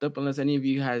much wrapped up unless any of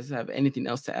you guys have anything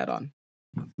else to add on.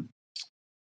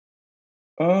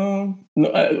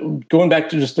 No, going back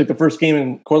to just like the first game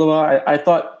in Cordoba, I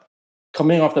thought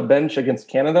coming off the bench against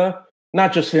Canada,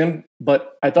 not just him,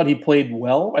 but I thought he played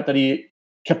well. I thought he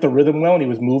kept the rhythm well and he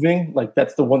was moving. Like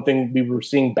that's the one thing we were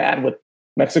seeing bad with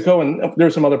Mexico. And there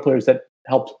were some other players that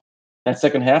helped that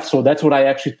second half. So that's what I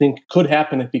actually think could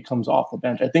happen if he comes off the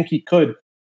bench. I think he could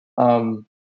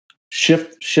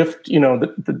shift,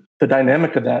 the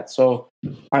dynamic of that. So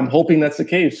I'm hoping that's the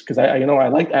case because I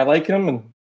like him,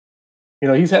 and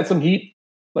he's had some heat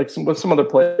with some other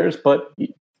players, but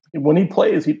when he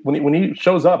plays, when he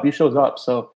shows up, he shows up.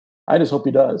 So I just hope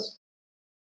he does.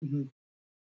 Mm-hmm.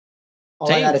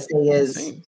 All I gotta say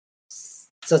is,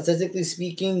 statistically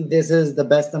speaking, this is the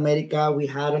best America we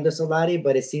had under Solari,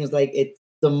 but it seems like it's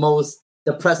the most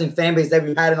depressing fan base that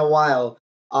we've had in a while.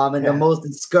 The most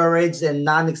discouraged and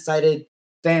non-excited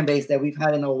fan base that we've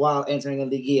had in a while entering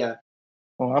the Liguilla.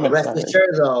 Well,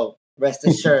 Rest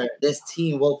assured, this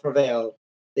team will prevail.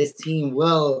 This team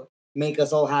will make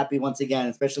us all happy once again,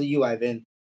 especially you, Ivan.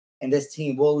 And this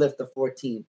team will lift the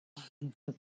 14.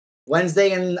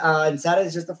 Wednesday and Saturday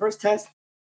is just the first test.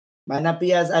 Might not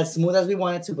be as smooth as we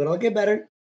want it to, but it'll get better.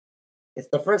 It's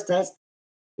the first test.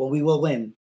 Well, we will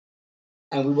win.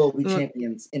 And we will be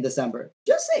champions in December.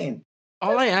 Just saying.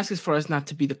 All I ask is for us not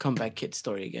to be the comeback kid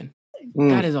story again.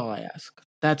 That is all I ask.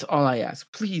 That's all I ask.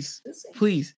 Please.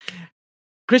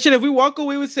 Christian, if we walk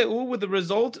away with Seoul with the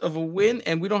result of a win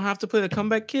and we don't have to play the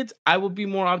comeback kids, I will be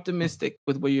more optimistic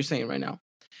with what you're saying right now.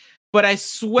 But I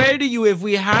swear to you, if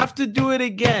we have to do it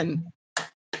again,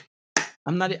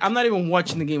 I'm not even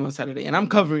watching the game on Saturday, and I'm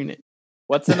covering it.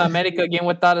 What's an America game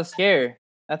without a scare?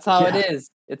 That's how it is.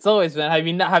 It's always been.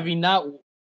 Have you not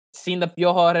seen the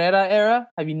Piojo Herrera era?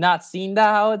 Have you not seen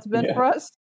that, how it's been for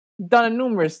us? We've done it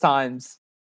numerous times.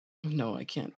 No, I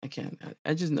can't.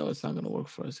 I just know it's not going to work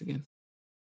for us again.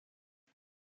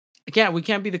 We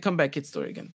can't be the comeback kid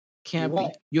story again. Can't be.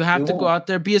 You have to go out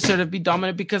there, be assertive, be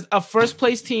dominant, because a first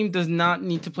place team does not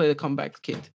need to play the comeback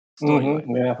kid story.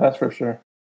 Mm-hmm. Yeah, that's for sure.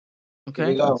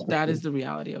 Okay, that is the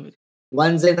reality of it.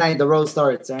 Wednesday night, the road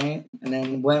starts, right? And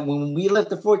then when we left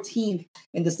the 14th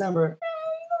in December,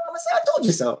 I'm gonna say I told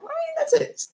you so. Right? That's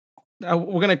it.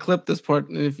 We're gonna clip this part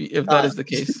if that is the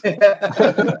case.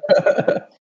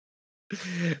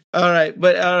 All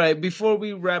right. Before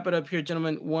we wrap it up here,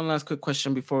 gentlemen, one last quick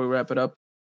question before we wrap it up.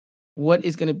 What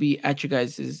is going to be at your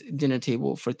guys' dinner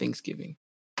table for Thanksgiving?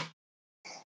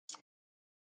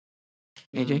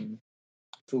 AJ?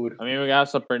 Food. I mean, we got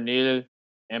some pernil,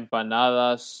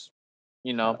 empanadas,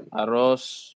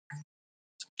 arroz.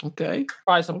 Okay.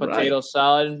 Probably some potato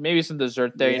salad, maybe some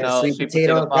dessert there, sweet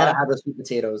potato. Gotta have the sweet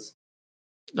potatoes.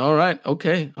 All right.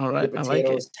 Okay. All right. Sweet potatoes, I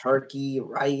like it. Turkey,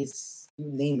 rice, you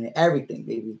name it, everything,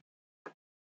 baby.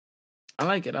 I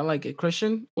like it.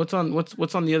 Christian, what's on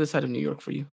the other side of New York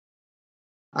for you?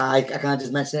 I kind of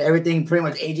just mentioned everything pretty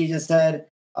much AJ just said.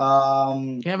 You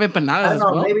have empanadas as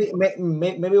well? Maybe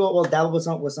we'll dabble with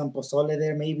some pozole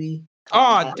there, maybe.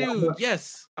 Oh, dude,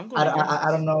 yes. I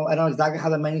don't know. I don't know exactly how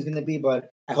the menu's gonna be, but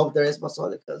I hope there is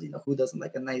pozole because who doesn't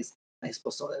like a nice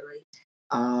pozole, right?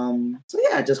 So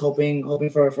yeah, just hoping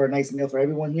for a nice meal for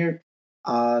everyone here.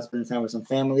 Spending time with some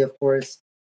family, of course,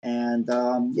 and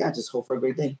just hope for a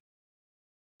great day.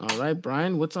 All right,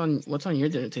 Brian, what's on your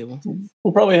dinner table?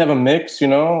 We'll probably have a mix,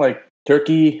 like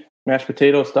turkey, mashed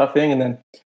potato stuffing, and then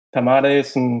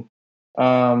tamales, and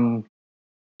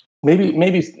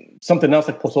maybe something else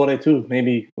like pozole too.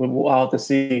 Maybe we'll have to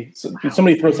see. So,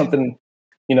 somebody throw something,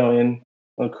 in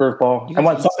a curveball. I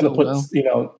want something to put,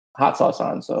 hot sauce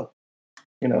on. So,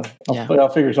 I'll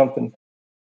figure something.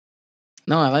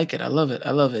 No, I like it. I love it.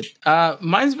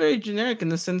 Mine's very generic in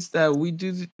the sense that we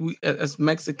as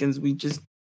Mexicans,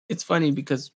 it's funny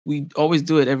because we always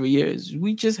do it every year. Is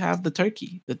we just have the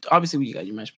turkey. Obviously, you got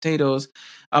your mashed potatoes.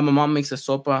 My mom makes a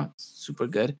sopa, super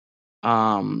good.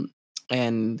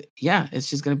 And yeah, it's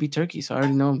just gonna be turkey. So I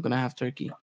already know I'm gonna have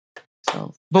turkey.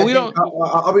 So, but we don't.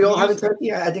 Are we all having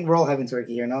turkey? I think we're all having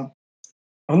turkey here, no?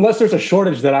 Unless there's a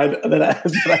shortage that I don't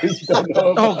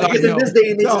know. Oh God, in this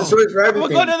day and age, there's a shortage for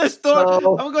everything. I'm gonna go to the store. I'm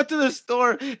gonna go to the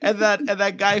store, and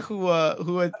that guy who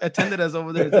attended us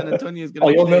over there in San Antonio is gonna. Oh,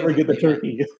 you'll never get the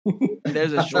turkey.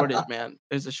 There's a shortage, man.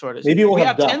 There's a shortage. Maybe we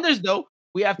have tenders though.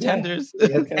 We have tenders.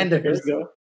 We have tenders.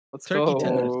 Let's turkey go.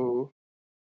 Tenders.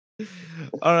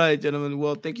 All right, gentlemen.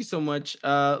 Well, thank you so much.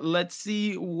 Let's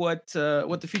see what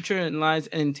the future lies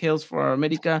and entails for our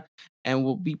America, and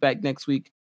we'll be back next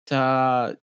week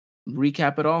to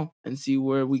recap it all and see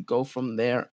where we go from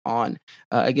there on.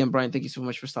 Again, Brian, thank you so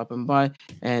much for stopping by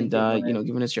and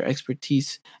giving us your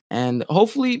expertise. And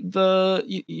hopefully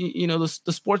the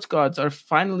sports gods are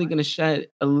finally going to shed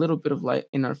a little bit of light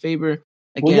in our favor.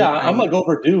 Again, I'm like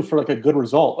overdue for like a good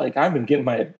result. Like I've been getting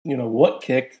my what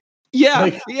kicked.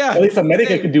 Yeah, At least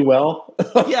America could do well.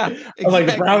 Yeah, exactly. Like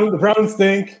the Browns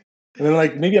stink, and then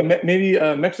like maybe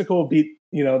Mexico will beat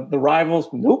the rivals.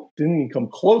 Nope, didn't even come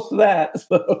close to that.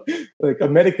 So like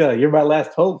America, you're my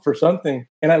last hope for something.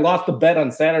 And I lost the bet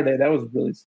on Saturday. That was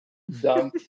really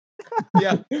dumb.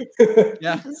 Yeah.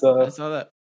 So I saw that.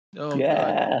 Oh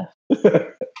yeah.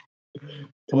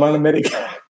 Come on,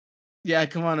 America. Yeah,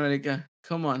 come on, America.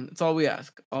 Come on. It's all we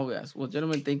ask. Well,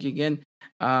 gentlemen, thank you again.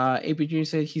 AP Jr.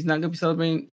 said he's not going to be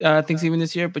celebrating Thanksgiving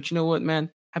this year, but you know what,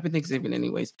 man? Happy Thanksgiving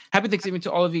anyways. Happy Thanksgiving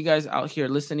to all of you guys out here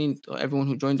listening, to everyone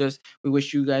who joined us. We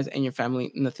wish you guys and your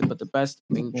family nothing but the best.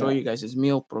 Enjoy you guys'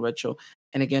 meal, provecho.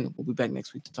 And again, we'll be back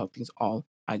next week to talk things all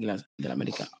Águilas de la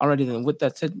América. Alrighty then, with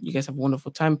that said, you guys have a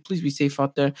wonderful time. Please be safe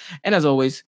out there. And as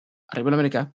always, Arriba la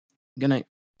América. Good night.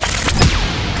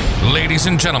 Ladies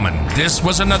and gentlemen, this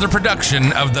was another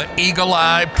production of the Eagle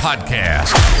Eye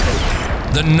Podcast,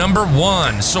 the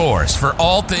 #1 source for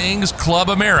all things Club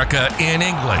America in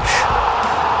English.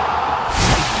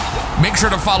 Make sure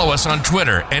to follow us on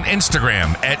Twitter and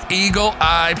Instagram at Eagle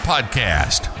Eye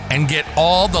Podcast and get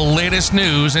all the latest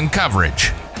news and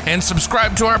coverage. And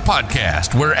subscribe to our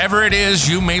podcast wherever it is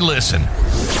you may listen.